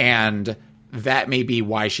 And that may be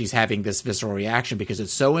why she's having this visceral reaction, because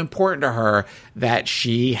it's so important to her that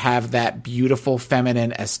she have that beautiful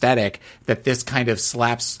feminine aesthetic, that this kind of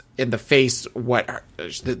slaps in the face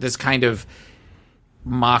this kind of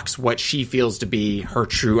mocks what she feels to be her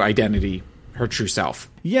true identity, her true self.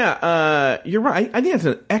 Yeah, you're right. I think that's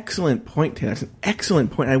an excellent point, Ted. That's an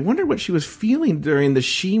excellent point. I wonder what she was feeling during the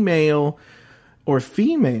she-male or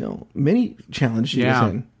female mini challenge she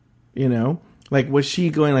was in. Like, was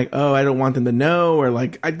she going like, oh, I don't want them to know? Or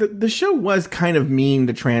like, the show was kind of mean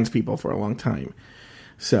to trans people for a long time.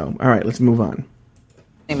 So, all right, let's move on.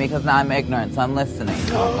 Because now I'm ignorant, so I'm listening.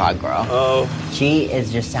 Oh, God, girl. Oh. She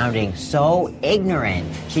is just sounding so ignorant.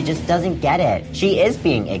 She just doesn't get it. She is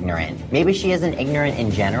being ignorant. Maybe she isn't ignorant in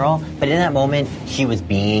general, but in that moment, she was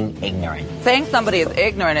being ignorant. Saying somebody is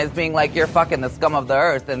ignorant is being like, you're fucking the scum of the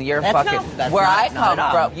earth, and you're where I come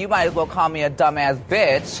from, you might as well call me a dumbass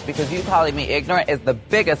bitch, because you calling me ignorant is the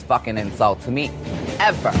biggest fucking insult to me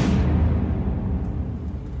ever.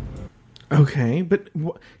 Okay, but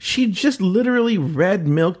she just literally read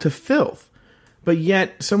milk to filth. But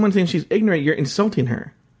yet, someone saying she's ignorant, you're insulting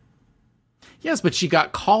her. Yes, but she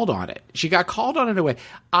got called on it. She got called on it in a way.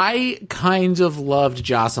 I kind of loved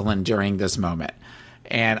Jocelyn during this moment.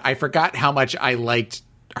 And I forgot how much I liked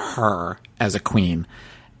her as a queen.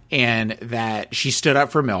 And that she stood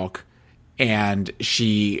up for milk. And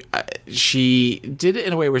she did it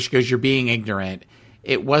in a way where she goes, you're being ignorant.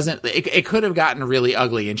 It wasn't, it could have gotten really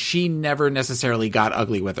ugly, and she never necessarily got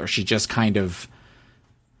ugly with her. She just kind of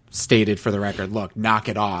stated for the record, look, knock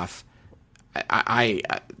it off. I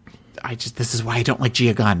just, this is why I don't like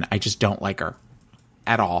Gia Gunn. I just don't like her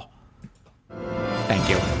at all. Thank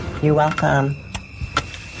you. You're welcome.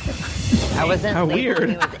 I wasn't How labeling weird.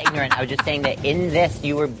 you as ignorant. I was just saying that in this,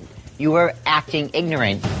 you were acting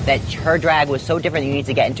ignorant, that her drag was so different you need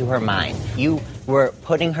to get into her mind. You were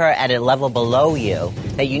putting her at a level below you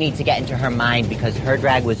that you need to get into her mind because her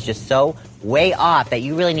drag was just so way off that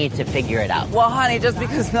you really need to figure it out. Well, honey, just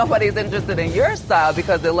because nobody's interested in your style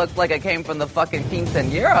because it looks like it came from the fucking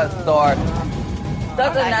quinceañera store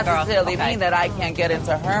doesn't necessarily mean that I can't get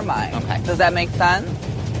into her mind. Okay. Does that make sense?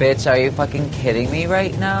 Bitch, are you fucking kidding me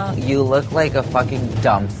right now? You look like a fucking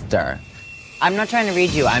dumpster. I'm not trying to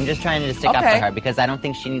read you. I'm just trying to stick up for her because I don't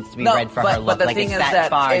think she needs to be read for her look. But the like thing it's is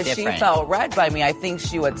that far if different. she felt read by me, I think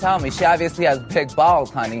she would tell me. She obviously has big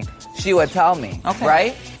balls, honey. She would tell me,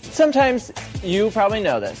 right? Sometimes, you probably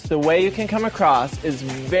know this, the way you can come across is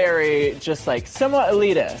very, just like, somewhat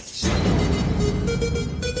elitist.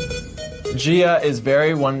 Gia is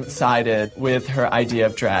very one-sided with her idea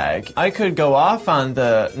of drag. I could go off on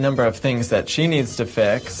the number of things that she needs to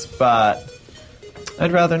fix, but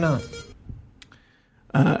I'd rather not.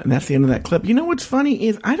 And that's the end of that clip. You know what's funny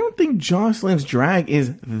is I don't think Jocelyn's drag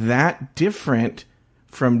is that different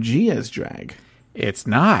from Gia's drag. It's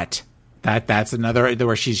not. That's another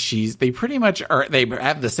where they pretty much are. They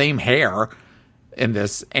have the same hair in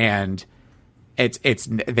this, and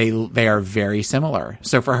they are very similar.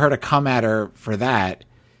 So for her to come at her for that,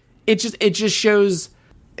 it just shows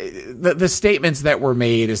the statements that were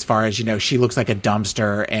made as far as, she looks like a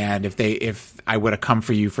dumpster, and if I would have come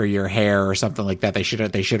for you for your hair or something like that, they should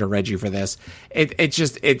have read you for this.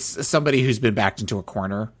 It's somebody who's been backed into a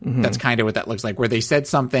corner. Mm-hmm. That's kind of what that looks like, where they said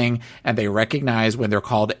something and they recognize when they're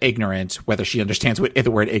called ignorant, whether she understands what the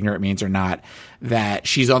word ignorant means or not, that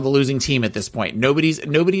she's on the losing team at this point.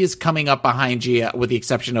 Nobody is coming up behind Gia, with the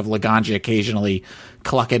exception of Laganja occasionally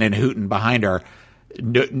clucking and hooting behind her.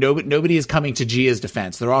 Nobody is coming to Gia's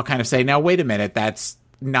defense. They're all kind of saying, now, wait a minute,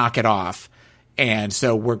 knock it off. And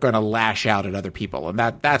so we're going to lash out at other people. And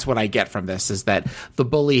that's what I get from this, is that the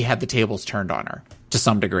bully had the tables turned on her to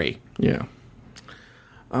some degree. Yeah.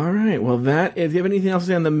 All right. Well, do you have anything else to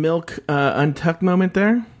say on the Milk Untucked moment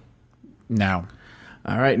there? No.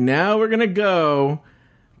 All right. Now we're going to go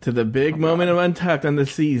to the big moment of Untucked on the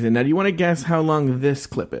season. Now, do you want to guess how long this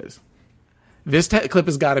clip is? This clip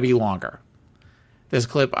has got to be longer. This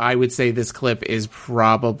clip, I would say this clip is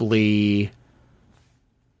probably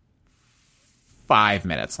 5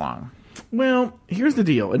 minutes long. Well, here's the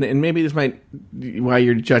deal, and maybe this might why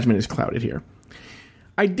your judgment is clouded here.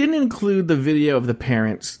 I didn't include the video of the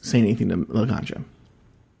parents saying anything to Laganja.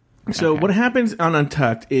 So what happens on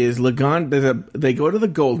Untucked is they go to the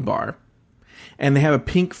gold bar, and they have a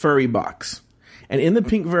pink furry box. And in the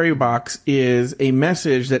pink furry box is a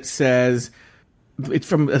message that says,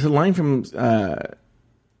 it's a line from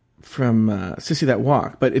Sissy That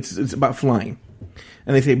Walk, but it's about flying.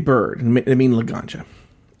 And they say bird, and they mean Laganja.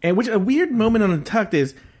 And which a weird moment on Untucked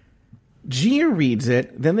is Gia reads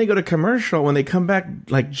it, then they go to commercial. When they come back,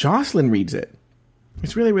 like Jocelyn reads it.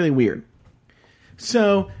 It's really, really weird.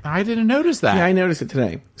 So I didn't notice that. Yeah, I noticed it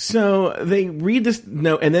today. So they read this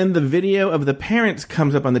note, and then the video of the parents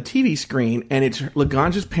comes up on the TV screen, and it's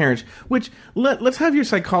Laganja's parents. Which let's have your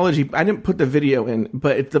psychology. I didn't put the video in,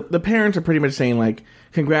 but the parents are pretty much saying like,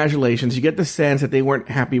 "Congratulations." You get the sense that they weren't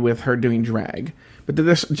happy with her doing drag, but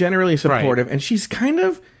they're generally supportive, right. And she's kind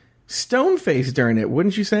of stone-faced during it,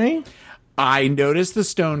 wouldn't you say? I noticed the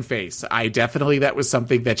stone face. That was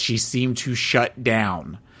something that she seemed to shut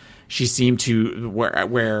down. She seemed to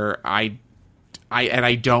where I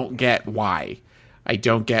don't get why. I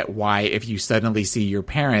don't get why if you suddenly see your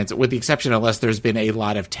parents, with the exception unless there's been a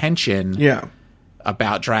lot of tension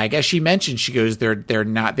about drag. As she mentioned, she goes, they're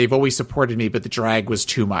not, they've always supported me, but the drag was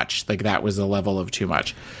too much. Like that was a level of too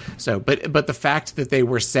much. So, but the fact that they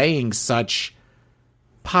were saying such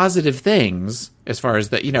positive things as far as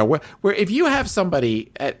that, where if you have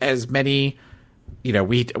somebody as many,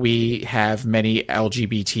 we have many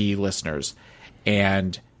LGBT listeners,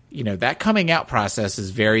 and that coming out process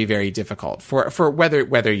is very, very difficult for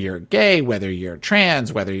whether you're gay, whether you're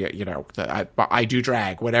trans, whether you're I do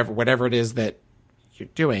drag, whatever it is that you're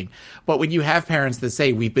doing. But when you have parents that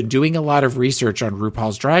say, we've been doing a lot of research on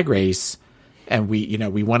RuPaul's Drag Race, and we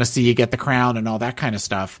want to see you get the crown and all that kind of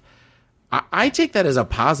stuff, I take that as a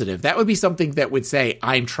positive. That would be something that would say,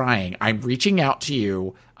 I'm trying. I'm reaching out to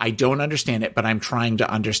you. I don't understand it, but I'm trying to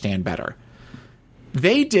understand better.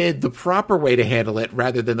 They did the proper way to handle it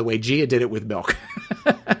rather than the way Gia did it with Milk.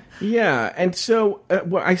 Yeah, and so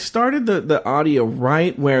I started the audio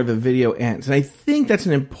right where the video ends. And I think that's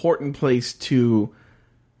an important place to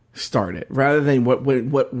start it, rather than what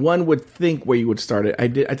one would think where you would start it. I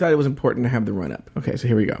thought it was important to have the run-up. Okay, so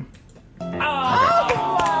here we go.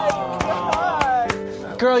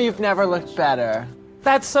 Girl, you've never looked better.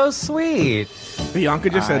 That's so sweet.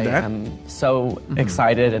 Bianca just said that. I am so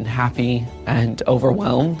excited and happy and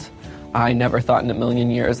overwhelmed. I never thought in a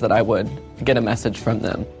million years that I would get a message from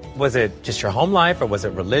them. Was it just your home life, or was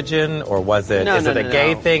it religion, or was it, is it a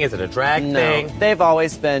gay thing? Is it a drag thing? They've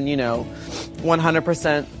always been,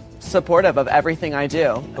 100% supportive of everything I do.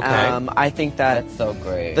 Okay. I think that's so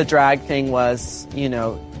great. The drag thing was,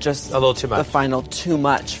 just a little too much. The final too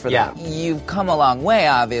much for them. You've come a long way,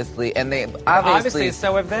 obviously, and they obviously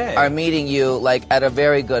so have they. are meeting you at a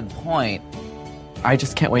very good point. I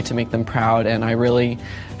just can't wait to make them proud, and I really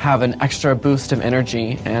have an extra boost of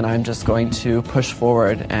energy, and I'm just going to push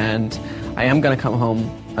forward, and I am going to come home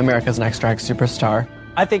America's Next Drag Superstar.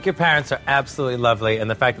 I think your parents are absolutely lovely, and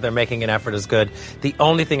the fact that they're making an effort is good. The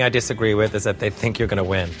only thing I disagree with is that they think you're going to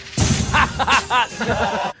win.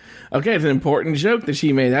 Okay, it's an important joke that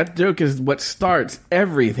she made. That joke is what starts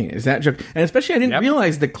everything, is that joke. And especially I didn't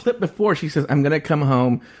realize the clip before she says, I'm going to come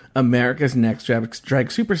home America's Next Drag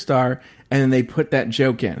Superstar, and then they put that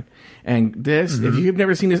joke in. And this, if you've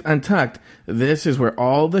never seen this Untucked, this is where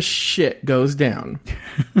all the shit goes down.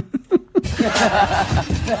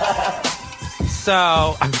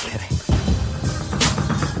 So, I'm kidding.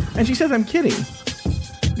 And she says, I'm kidding.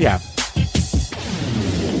 Yeah.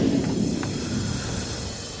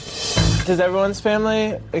 Does everyone's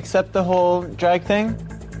family accept the whole drag thing?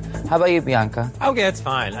 How about you, Bianca? Okay, it's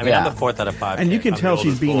fine. I mean, I'm the 4th out of 5. And you can tell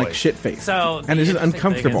she's being boy. like shit-faced. So, and it's just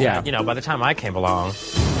uncomfortable. By the time I came along.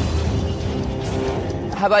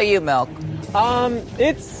 How about you, Milk?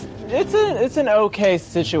 It's an okay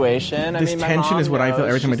situation. This tension is what I feel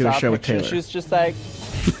every time I do a show with Taylor. She's just like,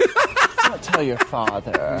 don't tell your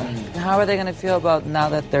father. How are they going to feel about now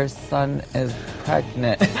that their son is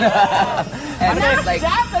pregnant? How did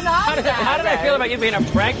I feel about you being a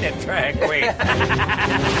pregnant drag queen?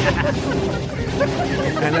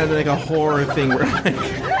 And then like a horror thing where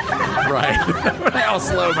right. All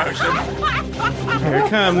slow motion. Here it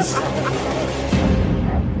comes.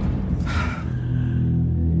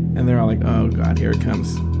 And they're all like, oh God, here it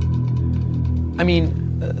comes. I mean,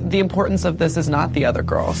 the importance of this is not the other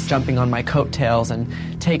girls jumping on my coattails and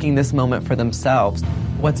taking this moment for themselves.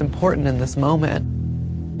 What's important in this moment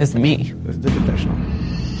is me. The confessional.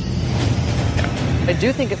 I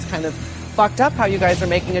do think it's kind of fucked up how you guys are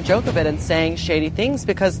making a joke of it and saying shady things,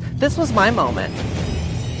 because this was my moment.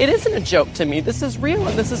 it isn't a joke to me. This is real,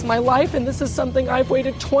 and this is my life, and this is something I've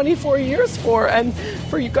waited 24 years for. And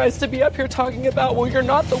for you guys to be up here talking about, well, you're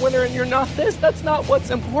not the winner and you're not this, that's not what's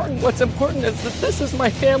important. What's important is that this is my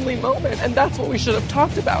family moment, and that's what we should have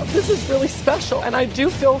talked about. This is really special, and I do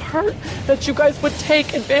feel hurt that you guys would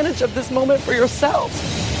take advantage of this moment for yourselves.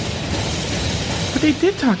 But they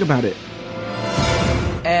did talk about it.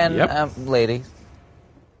 And, ladies.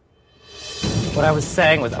 What I was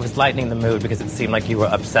saying was I was lightening the mood because it seemed like you were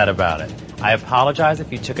upset about it. I apologize if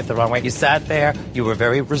you took it the wrong way. You sat there, you were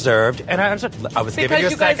very reserved, and I was giving you a second.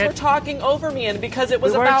 Because you guys were talking over me, and because it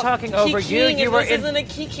was about talking over you. You were isn't a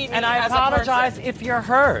kiki and I apologize if you're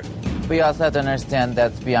hurt. We also have to understand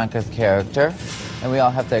that's Bianca's character, and we all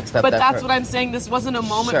have to accept that. But that's what I'm saying. This wasn't a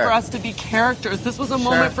moment for us to be characters. This was a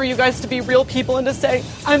moment for you guys to be real people and to say,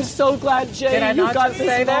 I'm so glad, Jay, you got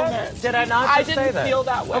this moment. Did I not I just say that? didn't feel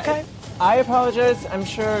that way. Okay. I apologize. I'm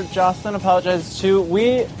sure Jocelyn apologized too.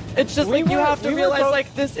 It's just you have to realize,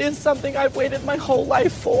 this is something I've waited my whole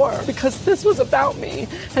life for. Because this was about me.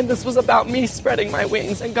 And this was about me spreading my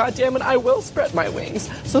wings. And goddammit, I will spread my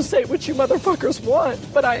wings. So say what you motherfuckers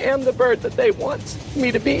want. But I am the bird that they want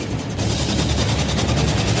me to be.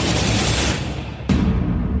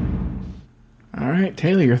 All right,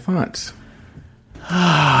 Taylor, your thoughts.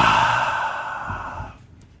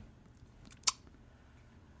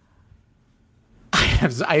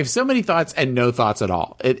 I have so many thoughts and no thoughts at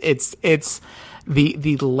all. It's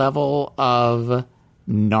the level of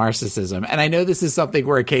narcissism. And I know this is something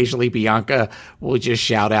where occasionally Bianca will just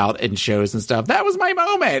shout out in shows and stuff. That was my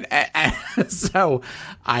moment. And so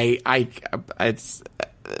it's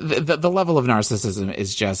the level of narcissism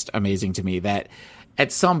is just amazing to me that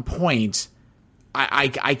at some point I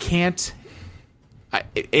can't,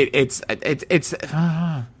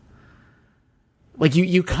 like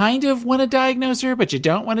you kind of want to diagnose her, but you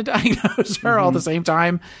don't want to diagnose her all at the same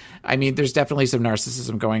time. I mean, there's definitely some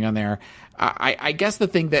narcissism going on there. I guess the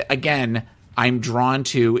thing that, again, I'm drawn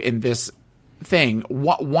to in this thing,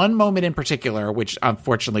 one moment in particular, which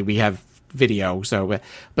unfortunately we have video,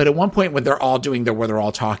 but at one point when they're all where they're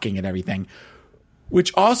all talking and everything,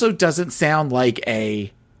 which also doesn't sound like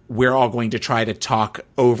we're all going to try to talk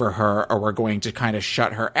over her or we're going to kind of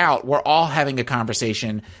shut her out. We're all having a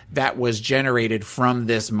conversation that was generated from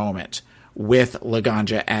this moment with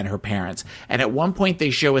Laganja and her parents. And at one point they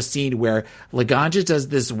show a scene where Laganja does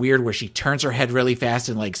this weird where she turns her head really fast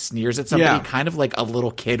and sneers at somebody, kind of like a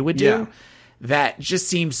little kid would do. That just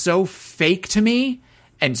seems so fake to me.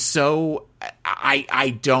 And so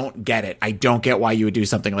I don't get it. I don't get why you would do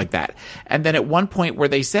something like that. And then at one point where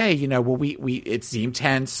they say, it seemed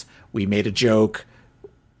tense. We made a joke.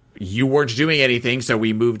 You weren't doing anything, so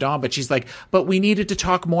we moved on. But she's like, but we needed to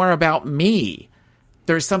talk more about me.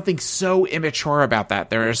 There's something so immature about that.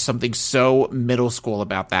 There is something so middle school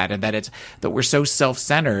about that, and that we're so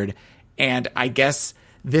self-centered. And I guess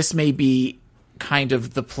this may be kind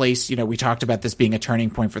of the place, we talked about this being a turning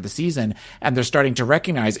point for the season, and they're starting to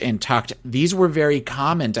recognize in Tucked, these were very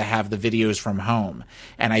common to have the videos from home.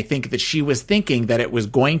 And I think that she was thinking that it was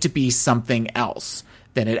going to be something else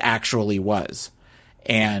than it actually was.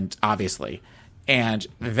 And obviously, and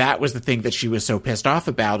that was the thing that she was so pissed off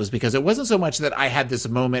about, is because it wasn't so much that I had this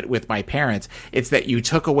moment with my parents. It's that you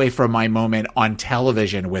took away from my moment on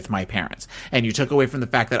television with my parents. And you took away from the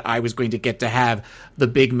fact that I was going to get to have the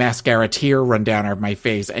big mascara tear run down my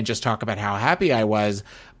face and just talk about how happy I was.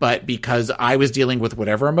 But because I was dealing with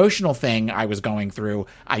whatever emotional thing I was going through,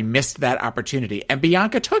 I missed that opportunity. And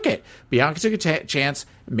Bianca took it. Bianca took a chance,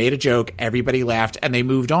 made a joke, everybody laughed, and they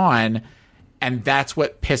moved on. And that's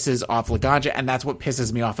what pisses off Laganja, and that's what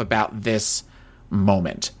pisses me off about this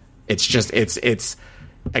moment. It's just, it's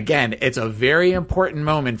again, it's a very important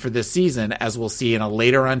moment for this season, as we'll see in a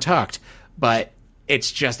later Untucked, but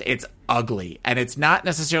it's ugly. And it's not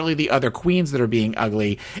necessarily the other queens that are being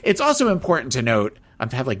ugly. It's also important to note, I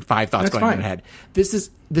have 5 thoughts going in my head.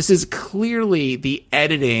 This is clearly, the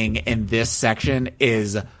editing in this section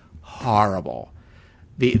is horrible.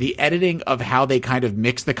 The editing of how they kind of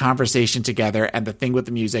mix the conversation together and the thing with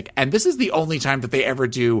the music. And this is the only time that they ever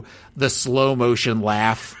do the slow motion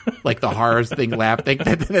laugh, like the horror thing laugh thing.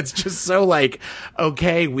 That's just so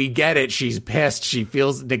okay, we get it. She's pissed. She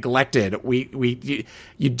feels neglected.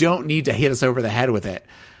 You don't need to hit us over the head with it.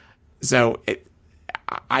 So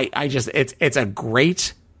it's a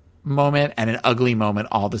great moment and an ugly moment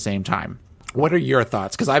all at the same time. What are your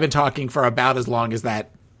thoughts? Because I've been talking for about as long as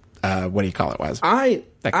that. What do you call it? Was I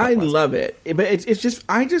love it, but it's just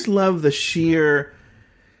I just love the sheer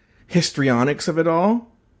histrionics of it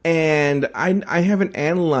all. And I haven't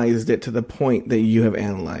analyzed it to the point that you have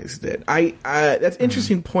analyzed it. That's an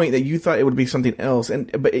interesting point that you thought it would be something else. And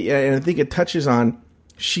I think it touches on,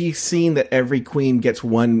 she's seen that every queen gets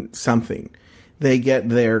one something. They get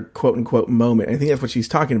their quote unquote moment. I think that's what she's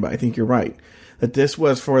talking about. I think you're right. That this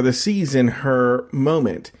was for the season, her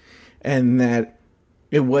moment. And that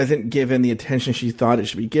it wasn't given the attention she thought it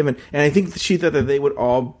should be given. And I think she thought that they would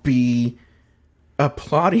all be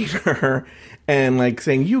applauding her and like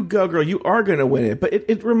saying, you go girl, you are going to win it. But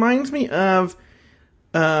it reminds me of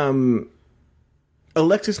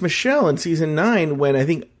Alexis Michelle in season 9, when I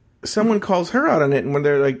think someone calls her out on it, and when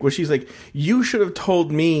they're like, where she's like, you should have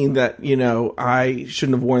told me that, I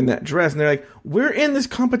shouldn't have worn that dress. And they're like, we're in this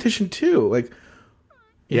competition too. Like,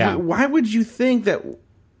 yeah, why would you think that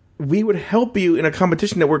we would help you in a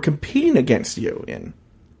competition that we're competing against you in?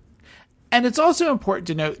 And it's also important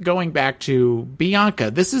to note, going back to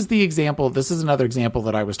Bianca, this is another example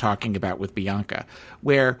that I was talking about with Bianca,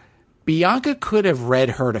 where Bianca could have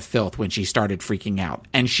read her to filth when she started freaking out,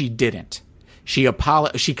 and she didn't. She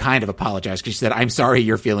kind of apologized because she said, I'm sorry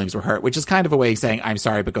your feelings were hurt, which is kind of a way of saying, I'm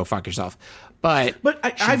sorry, but go fuck yourself. But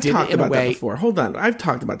I've talked about that before. Hold on. I've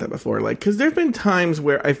talked about that before. Like, because there's been times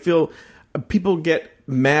where I feel people get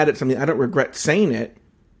mad at something. I don't regret saying it,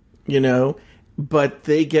 but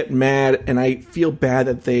they get mad, and I feel bad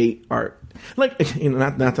that they are like,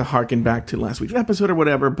 not to harken back to last week's episode or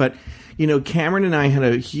whatever, but Cameron and I had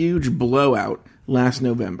a huge blowout last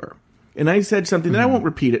November, and I said something that I won't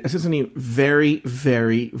repeat it. I said something very,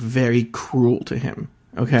 very, very cruel to him.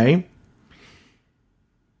 Okay,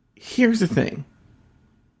 here's the thing.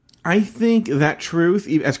 I think that truth,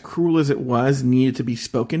 as cruel as it was, needed to be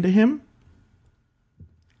spoken to him,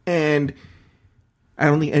 and I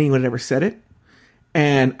don't think anyone had ever said it.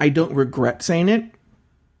 And I don't regret saying it.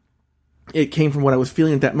 It came from what I was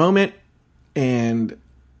feeling at that moment. And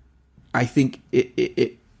I think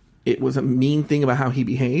it was a mean thing about how he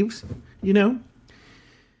behaves, Mm-hmm.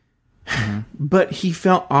 But he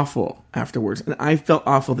felt awful afterwards. And I felt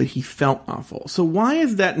awful that he felt awful. So why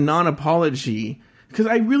is that non-apology? Because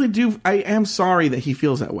I am sorry that he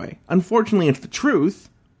feels that way. Unfortunately, it's the truth.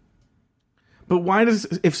 But why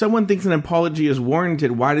if someone thinks an apology is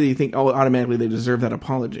warranted, why do they think, automatically they deserve that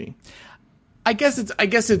apology? I guess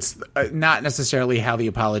it's not necessarily how the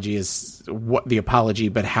apology is,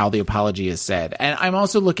 but how the apology is said. And I'm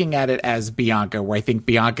also looking at it as Bianca, where I think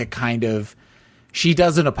Bianca she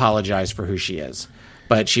doesn't apologize for who she is,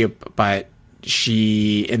 but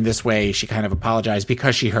she in this way, she kind of apologized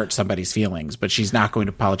because she hurt somebody's feelings, but she's not going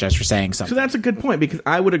to apologize for saying something. So that's a good point, because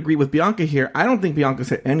I would agree with Bianca here. I don't think Bianca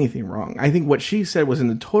said anything wrong. I think what she said was in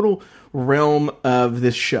the total realm of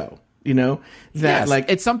this show.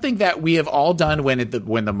 It's something that we have all done when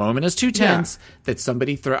the moment is too tense. Yeah.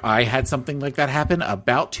 That I had something like that happen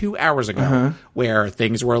about 2 hours ago, where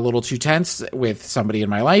things were a little too tense with somebody in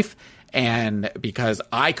my life, and because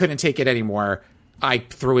I couldn't take it anymore, I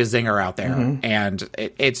threw a zinger out there, and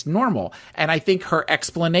it's normal. And I think her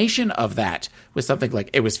explanation of that was something like,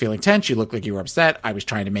 it was feeling tense. You looked like you were upset. I was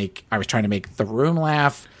trying to make the room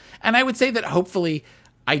laugh. And I would say that hopefully,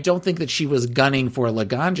 I don't think that she was gunning for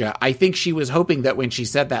Laganja. I think she was hoping that when she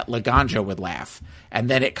said that, Laganja would laugh. And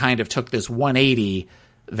then it kind of took this 180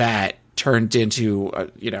 that turned into,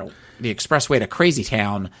 the expressway to Crazy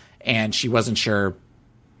Town, and she wasn't sure,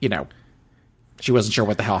 she wasn't sure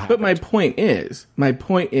what the hell happened. But my point is,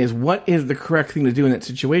 what is the correct thing to do in that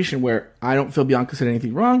situation where I don't feel Bianca said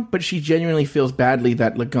anything wrong, but she genuinely feels badly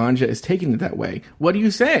that Laganja is taking it that way? What do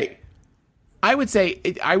you say? I would say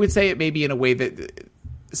it maybe in a way that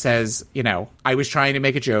says, I was trying to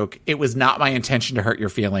make a joke. It was not my intention to hurt your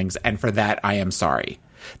feelings, and for that, I am sorry.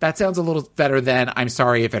 That sounds a little better than I'm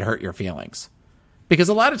sorry if it hurt your feelings. Because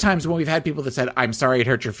a lot of times when we've had people that said, I'm sorry it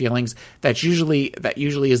hurt your feelings, that usually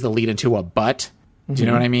is the lead into a but. Do you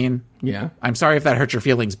know what I mean? Yeah. I'm sorry if that hurt your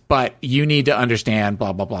feelings, but you need to understand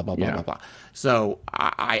blah, blah, blah, blah, blah, blah, blah. So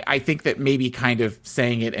I think that maybe kind of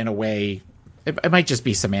saying it in a way, it might just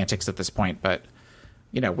be semantics at this point, but,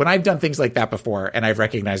 when I've done things like that before and I've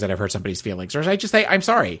recognized that I've hurt somebody's feelings, or I just say, I'm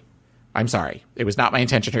sorry. I'm sorry. It was not my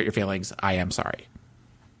intention to hurt your feelings. I am sorry.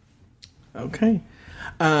 Okay.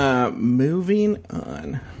 Moving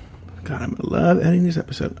on. God, I'm going to love editing this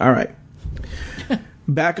episode. All right.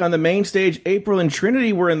 Back on the main stage, April and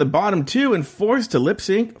Trinity were in the bottom two and forced to lip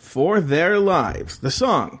sync for their lives. The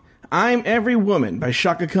song, I'm Every Woman by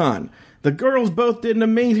Shaka Khan. The girls both did an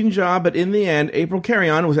amazing job, but in the end, April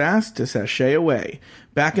Carry-On was asked to sashay away.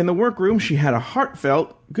 Back in the workroom, she had a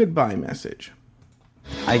heartfelt goodbye message.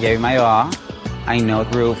 I gave my all. I know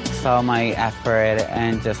Ruth saw my effort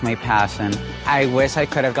and just my passion. I wish I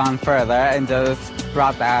could have gone further and just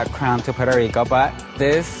brought that crown to Puerto Rico, but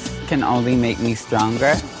this can only make me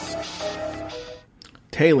stronger.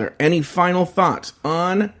 Taylor, any final thoughts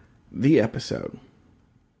on the episode?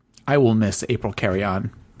 I will miss April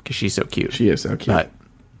Carry-On because she's so cute. She is so cute. But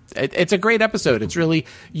it's a great episode. It's really,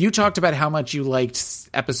 you talked about how much you liked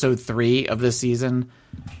episode 3 of this season.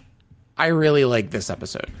 I really like this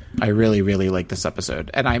episode. I really, really like this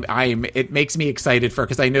episode. And it makes me excited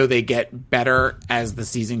because I know they get better as the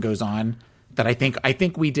season goes on. That I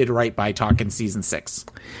think we did right by talking season 6.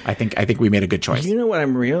 I think we made a good choice. You know what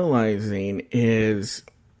I'm realizing is,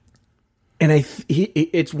 and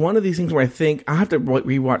it's one of these things where I think I'll have to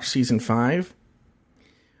rewatch season 5,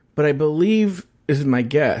 but I believe, this is my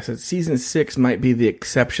guess, that season 6 might be the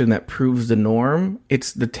exception that proves the norm.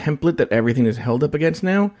 It's the template that everything is held up against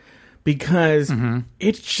now, because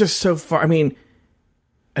it's just so far. I mean,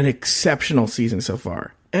 an exceptional season so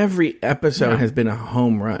far. Every episode has been a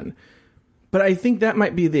home run. But I think that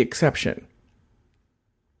might be the exception.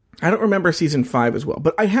 I don't remember season 5 as well.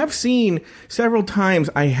 But I have seen several times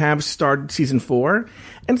I have started season 4.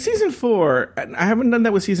 And season 4, I haven't done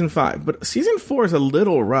that with season 5. But season 4 is a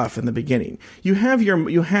little rough in the beginning. You have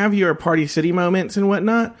your Party City moments and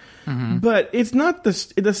whatnot. But it's not the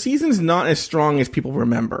season's not as strong as people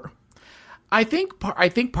remember. I think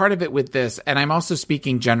part of it with this, and I'm also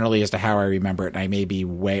speaking generally as to how I remember it, and I may be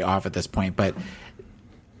way off at this point, but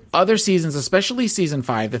other seasons, especially season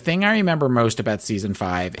 5, the thing I remember most about season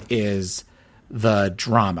 5 is the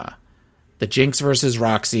drama. The Jinx versus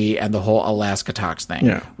Roxy and the whole Alaska Talks thing.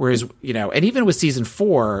 Yeah. Whereas, and even with season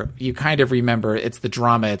 4, you kind of remember it's the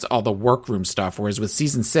drama, it's all the workroom stuff. Whereas with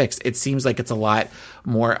season 6, it seems like it's a lot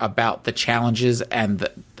more about the challenges and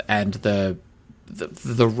the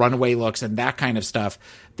runway looks and that kind of stuff.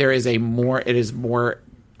 It is more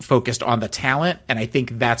focused on the talent, and I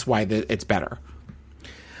think that's why it's better.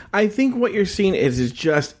 I think what you're seeing is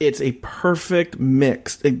it's a perfect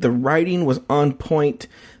mix. The writing was on point,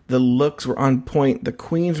 the looks were on point, the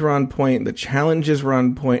queens were on point, the challenges were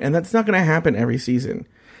on point, and that's not going to happen every season.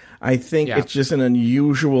 I think it's just an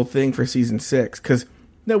unusual thing for season 6, because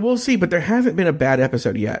we'll see, but there hasn't been a bad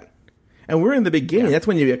episode yet. And we're in the beginning. That's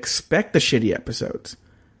when you expect the shitty episodes.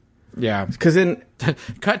 Yeah. Because then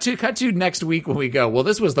cut to next week when we go, well,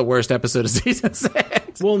 this was the worst episode of season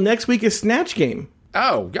 6. Well, next week is Snatch Game.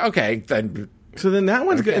 Oh, okay. Then that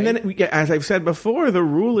one's good. And then, as I've said before, the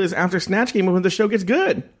rule is after Snatch Game when the show gets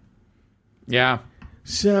good. Yeah.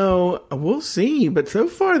 So we'll see. But so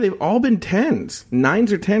far, they've all been 10s,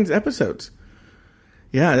 9s or 10s episodes.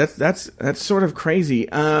 Yeah, that's sort of crazy.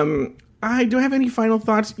 I don't have any final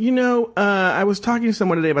thoughts. I was talking to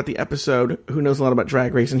someone today about the episode who knows a lot about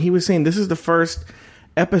Drag Race, and he was saying this is the first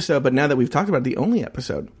episode, but now that we've talked about it, the only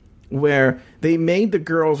episode where they made the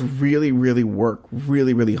girls really, really work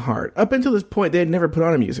really, really hard. Up until this point, they had never put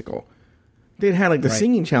on a musical. They'd had like the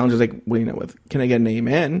singing challenges, like, with Can I Get an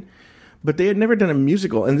Amen? But they had never done a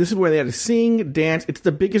musical, and this is where they had to sing, dance. It's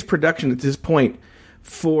the biggest production at this point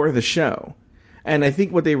for the show. And I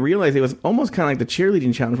think what they realized, it was almost kind of like the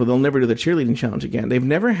cheerleading challenge, where they'll never do the cheerleading challenge again. They've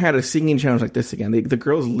never had a singing challenge like this again. The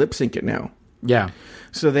girls lip sync it now. Yeah.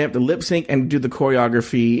 So they have to lip sync and do the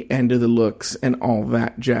choreography and do the looks and all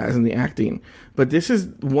that jazz and the acting. But this is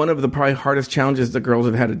one of the probably hardest challenges the girls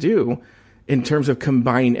have had to do in terms of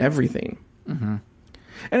combining everything. Mm-hmm.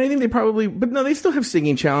 And I think they still have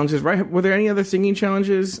singing challenges, right? Were there any other singing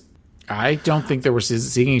challenges? I don't think there were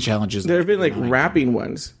singing challenges. There have been like rapping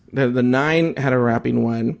ones. The 9 had a rapping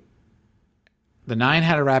one. The 9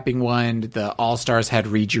 had a rapping one. The All Stars had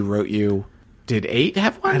Read You, Wrote You. Did 8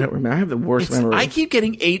 have one? I don't remember. I have the worst memory. I keep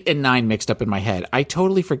getting 8 and 9 mixed up in my head. I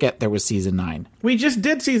totally forget there was season 9. We just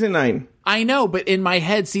did season 9. I know, but in my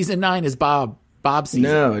head, season 9 is Bob's season.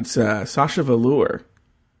 No, it's Sasha Velour.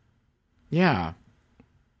 Yeah.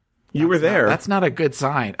 You were there. That's not a good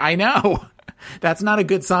sign. I know. That's not a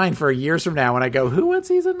good sign for years from now when I go, who won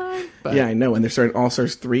season 9? But, yeah, I know. And they're starting All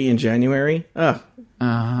Stars 3 in January.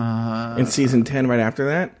 In season 10 right after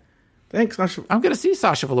that. Thanks, Sasha. I'm going to see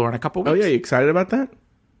Sasha Velour in a couple weeks. Oh, yeah. You excited about that?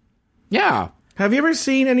 Yeah. Have you ever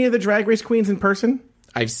seen any of the Drag Race queens in person?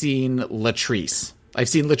 I've seen Latrice. I've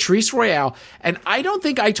seen Latrice Royale. And I don't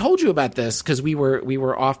think I told you about this because we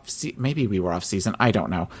were off. Maybe we were off season. I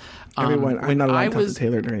don't know. Everyone, I'm not allowed to talk to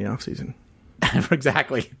Taylor during the off season.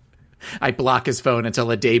 Exactly. I block his phone until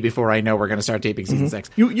a day before I know we're going to start taping season 6.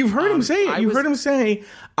 You've heard him say it. Heard him say,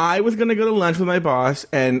 I was going to go to lunch with my boss,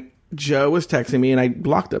 and Joe was texting me, and I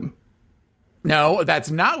blocked him. No, that's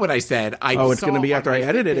not what I said. It's going to be after I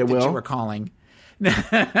edit it. It will. You were calling.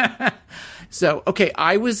 So, okay,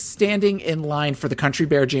 I was standing in line for the Country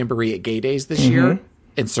Bear Jamboree at Gay Days this year.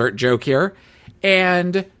 Insert joke here.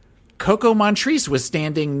 And Coco Montrese was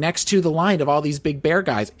standing next to the line of all these big bear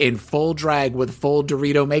guys in full drag with full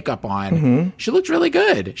Dorito makeup on. Mm-hmm. She looked really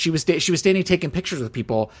good. She was standing taking pictures with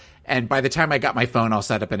people, and by the time I got my phone all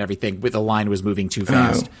set up and everything, the line was moving too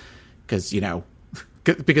fast. Because,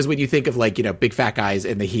 because when you think of big fat guys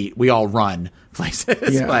in the heat, we all run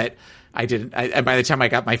places. Yeah. But I didn't. And by the time I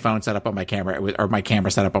got my phone set up on my camera, or my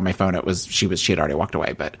camera set up on my phone, she had already walked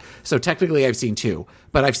away. But so technically, I've seen two.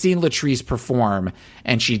 But I've seen Latrice perform,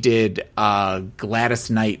 and she did Gladys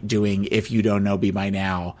Knight doing "If You Don't Know Me by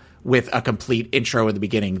Now" with a complete intro in the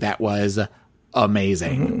beginning. That was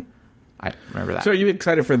amazing. Mm-hmm. I remember that. So are you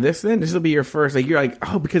excited for this then? This will be your first. You're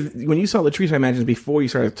because when you saw Latrice, I imagine before you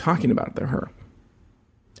started talking about her.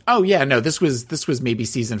 Oh yeah, no. This was maybe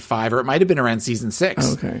season 5, or it might have been around season 6.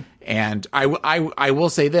 Oh, okay. And I will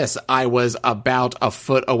say this: I was about a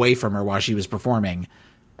foot away from her while she was performing,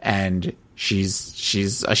 and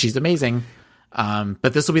she's amazing.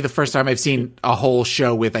 But this will be the first time I've seen a whole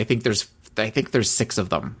show with. I think there's 6 of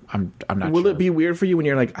them. I'm not. Will sure. it be weird for you when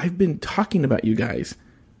you're like, I've been talking about you guys?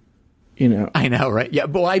 I know, right? Yeah,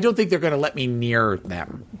 but I don't think they're going to let me near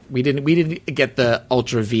them. We didn't get the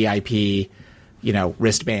ultra VIP.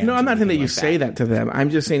 Wristband. No, I'm not saying that you say that to them. I'm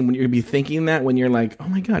just saying when you'd be thinking that when you're like, oh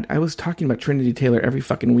my God, I was talking about Trinity Taylor every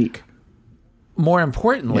fucking week. More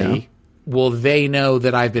importantly, will they know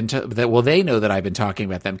that I've been talking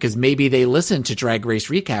about them? Because maybe they listen to Drag Race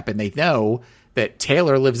Recap and they know that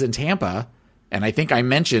Taylor lives in Tampa. And I think I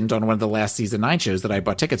mentioned on one of the last season 9 shows that I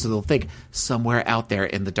bought tickets, so they'll think somewhere out there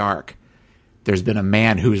in the dark, there's been a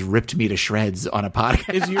man who's ripped me to shreds on a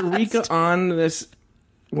podcast. Is Eureka on this?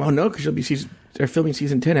 Well, no, because they're filming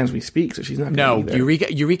season 10 as we speak, so she's not going to be there.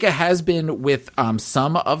 Eureka has been with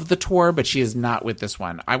some of the tour, but she is not with this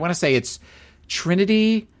one. I want to say it's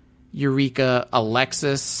Trinity, Eureka,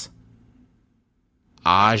 Alexis,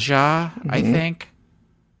 Aja, I think.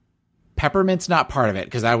 Peppermint's not part of it,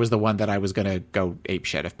 because that was the one that I was going to go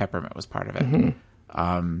apeshit if Peppermint was part of it.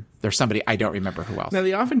 Mm-hmm. There's somebody, I don't remember who else. Now,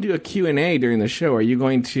 they often do a Q&A during the show. Are you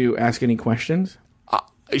going to ask any questions?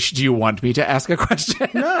 Do you want me to ask a question?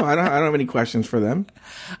 No, I don't have any questions for them.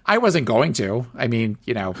 I wasn't going to. I mean,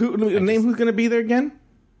 who's going to be there again?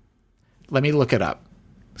 Let me look it up.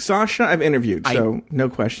 Sasha, I've interviewed, so no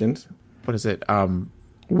questions. What is it?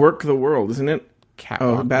 Work the World, isn't it?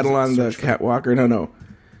 Catwalk. Oh, Battle on the Catwalk, or no.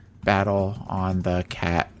 Battle on the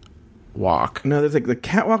Catwalk. No, there's the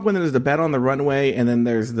Catwalk one, there's the Battle on the Runway, and then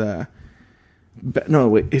there's the... No,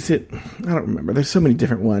 wait, is it... I don't remember. There's so many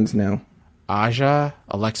different ones now. Aja,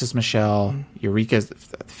 Alexis Michelle, Eureka,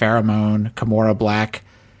 Pheromone, Kimora Black.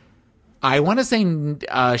 I want to say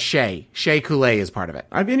Shay. Shay Coulee is part of it.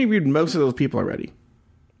 I've interviewed most of those people already.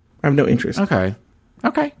 I have no interest. Okay.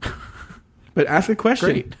 But ask a question.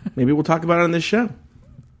 Great. Maybe we'll talk about it on this show.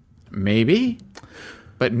 Maybe.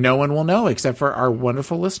 But no one will know except for our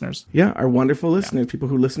wonderful listeners. Yeah, our wonderful listeners, people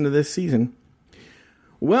who listen to this season.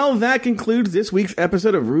 Well, that concludes this week's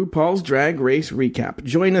episode of RuPaul's Drag Race Recap.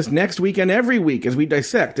 Join us next week and every week as we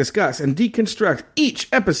dissect, discuss, and deconstruct each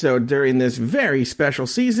episode during this very special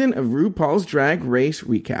season of RuPaul's Drag Race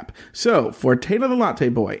Recap. So, for Taylor the Latte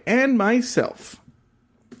Boy and myself,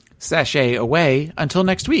 sashay away until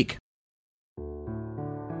next week.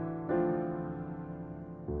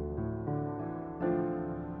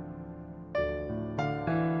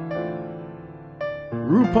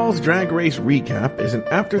 RuPaul's Drag Race Recap is an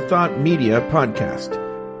Afterthought Media podcast.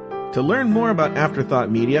 To learn more about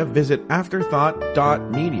Afterthought Media, visit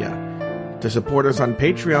afterthought.media. To support us on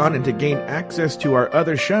Patreon and to gain access to our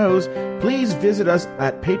other shows, please visit us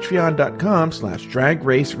at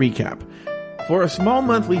patreon.com/dragracerecap. For a small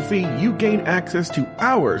monthly fee, you gain access to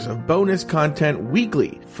hours of bonus content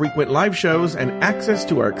weekly, frequent live shows, and access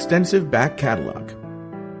to our extensive back catalog.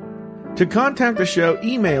 To contact the show,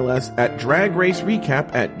 email us at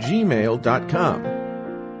dragracerecap@gmail.com.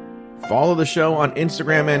 Follow the show on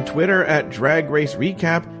Instagram and Twitter at Drag Race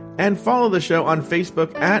Recap, and follow the show on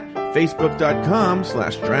Facebook at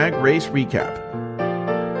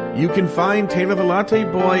facebook.com/dragracerecap. You can find Taylor the Latte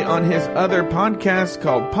Boy on his other podcast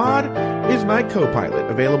called Pod Is My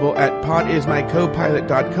Co-Pilot, available at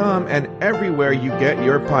podismycopilot.com and everywhere you get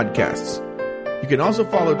your podcasts. You can also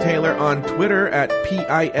follow Taylor on Twitter at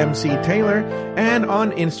PIMCTaylor and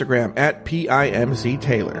on Instagram at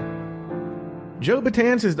PIMCTaylor. Joe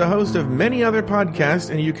Batanz is the host of many other podcasts,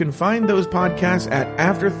 and you can find those podcasts at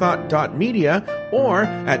afterthought.media or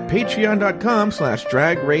at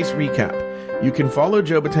patreon.com/dragracerecap. You can follow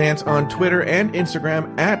Joe Batanz on Twitter and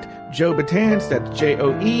Instagram at Joe Batanz, that's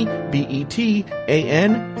JoeBetance.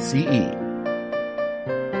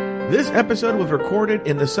 This episode was recorded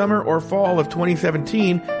in the summer or fall of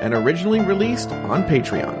 2017 and originally released on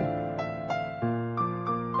Patreon.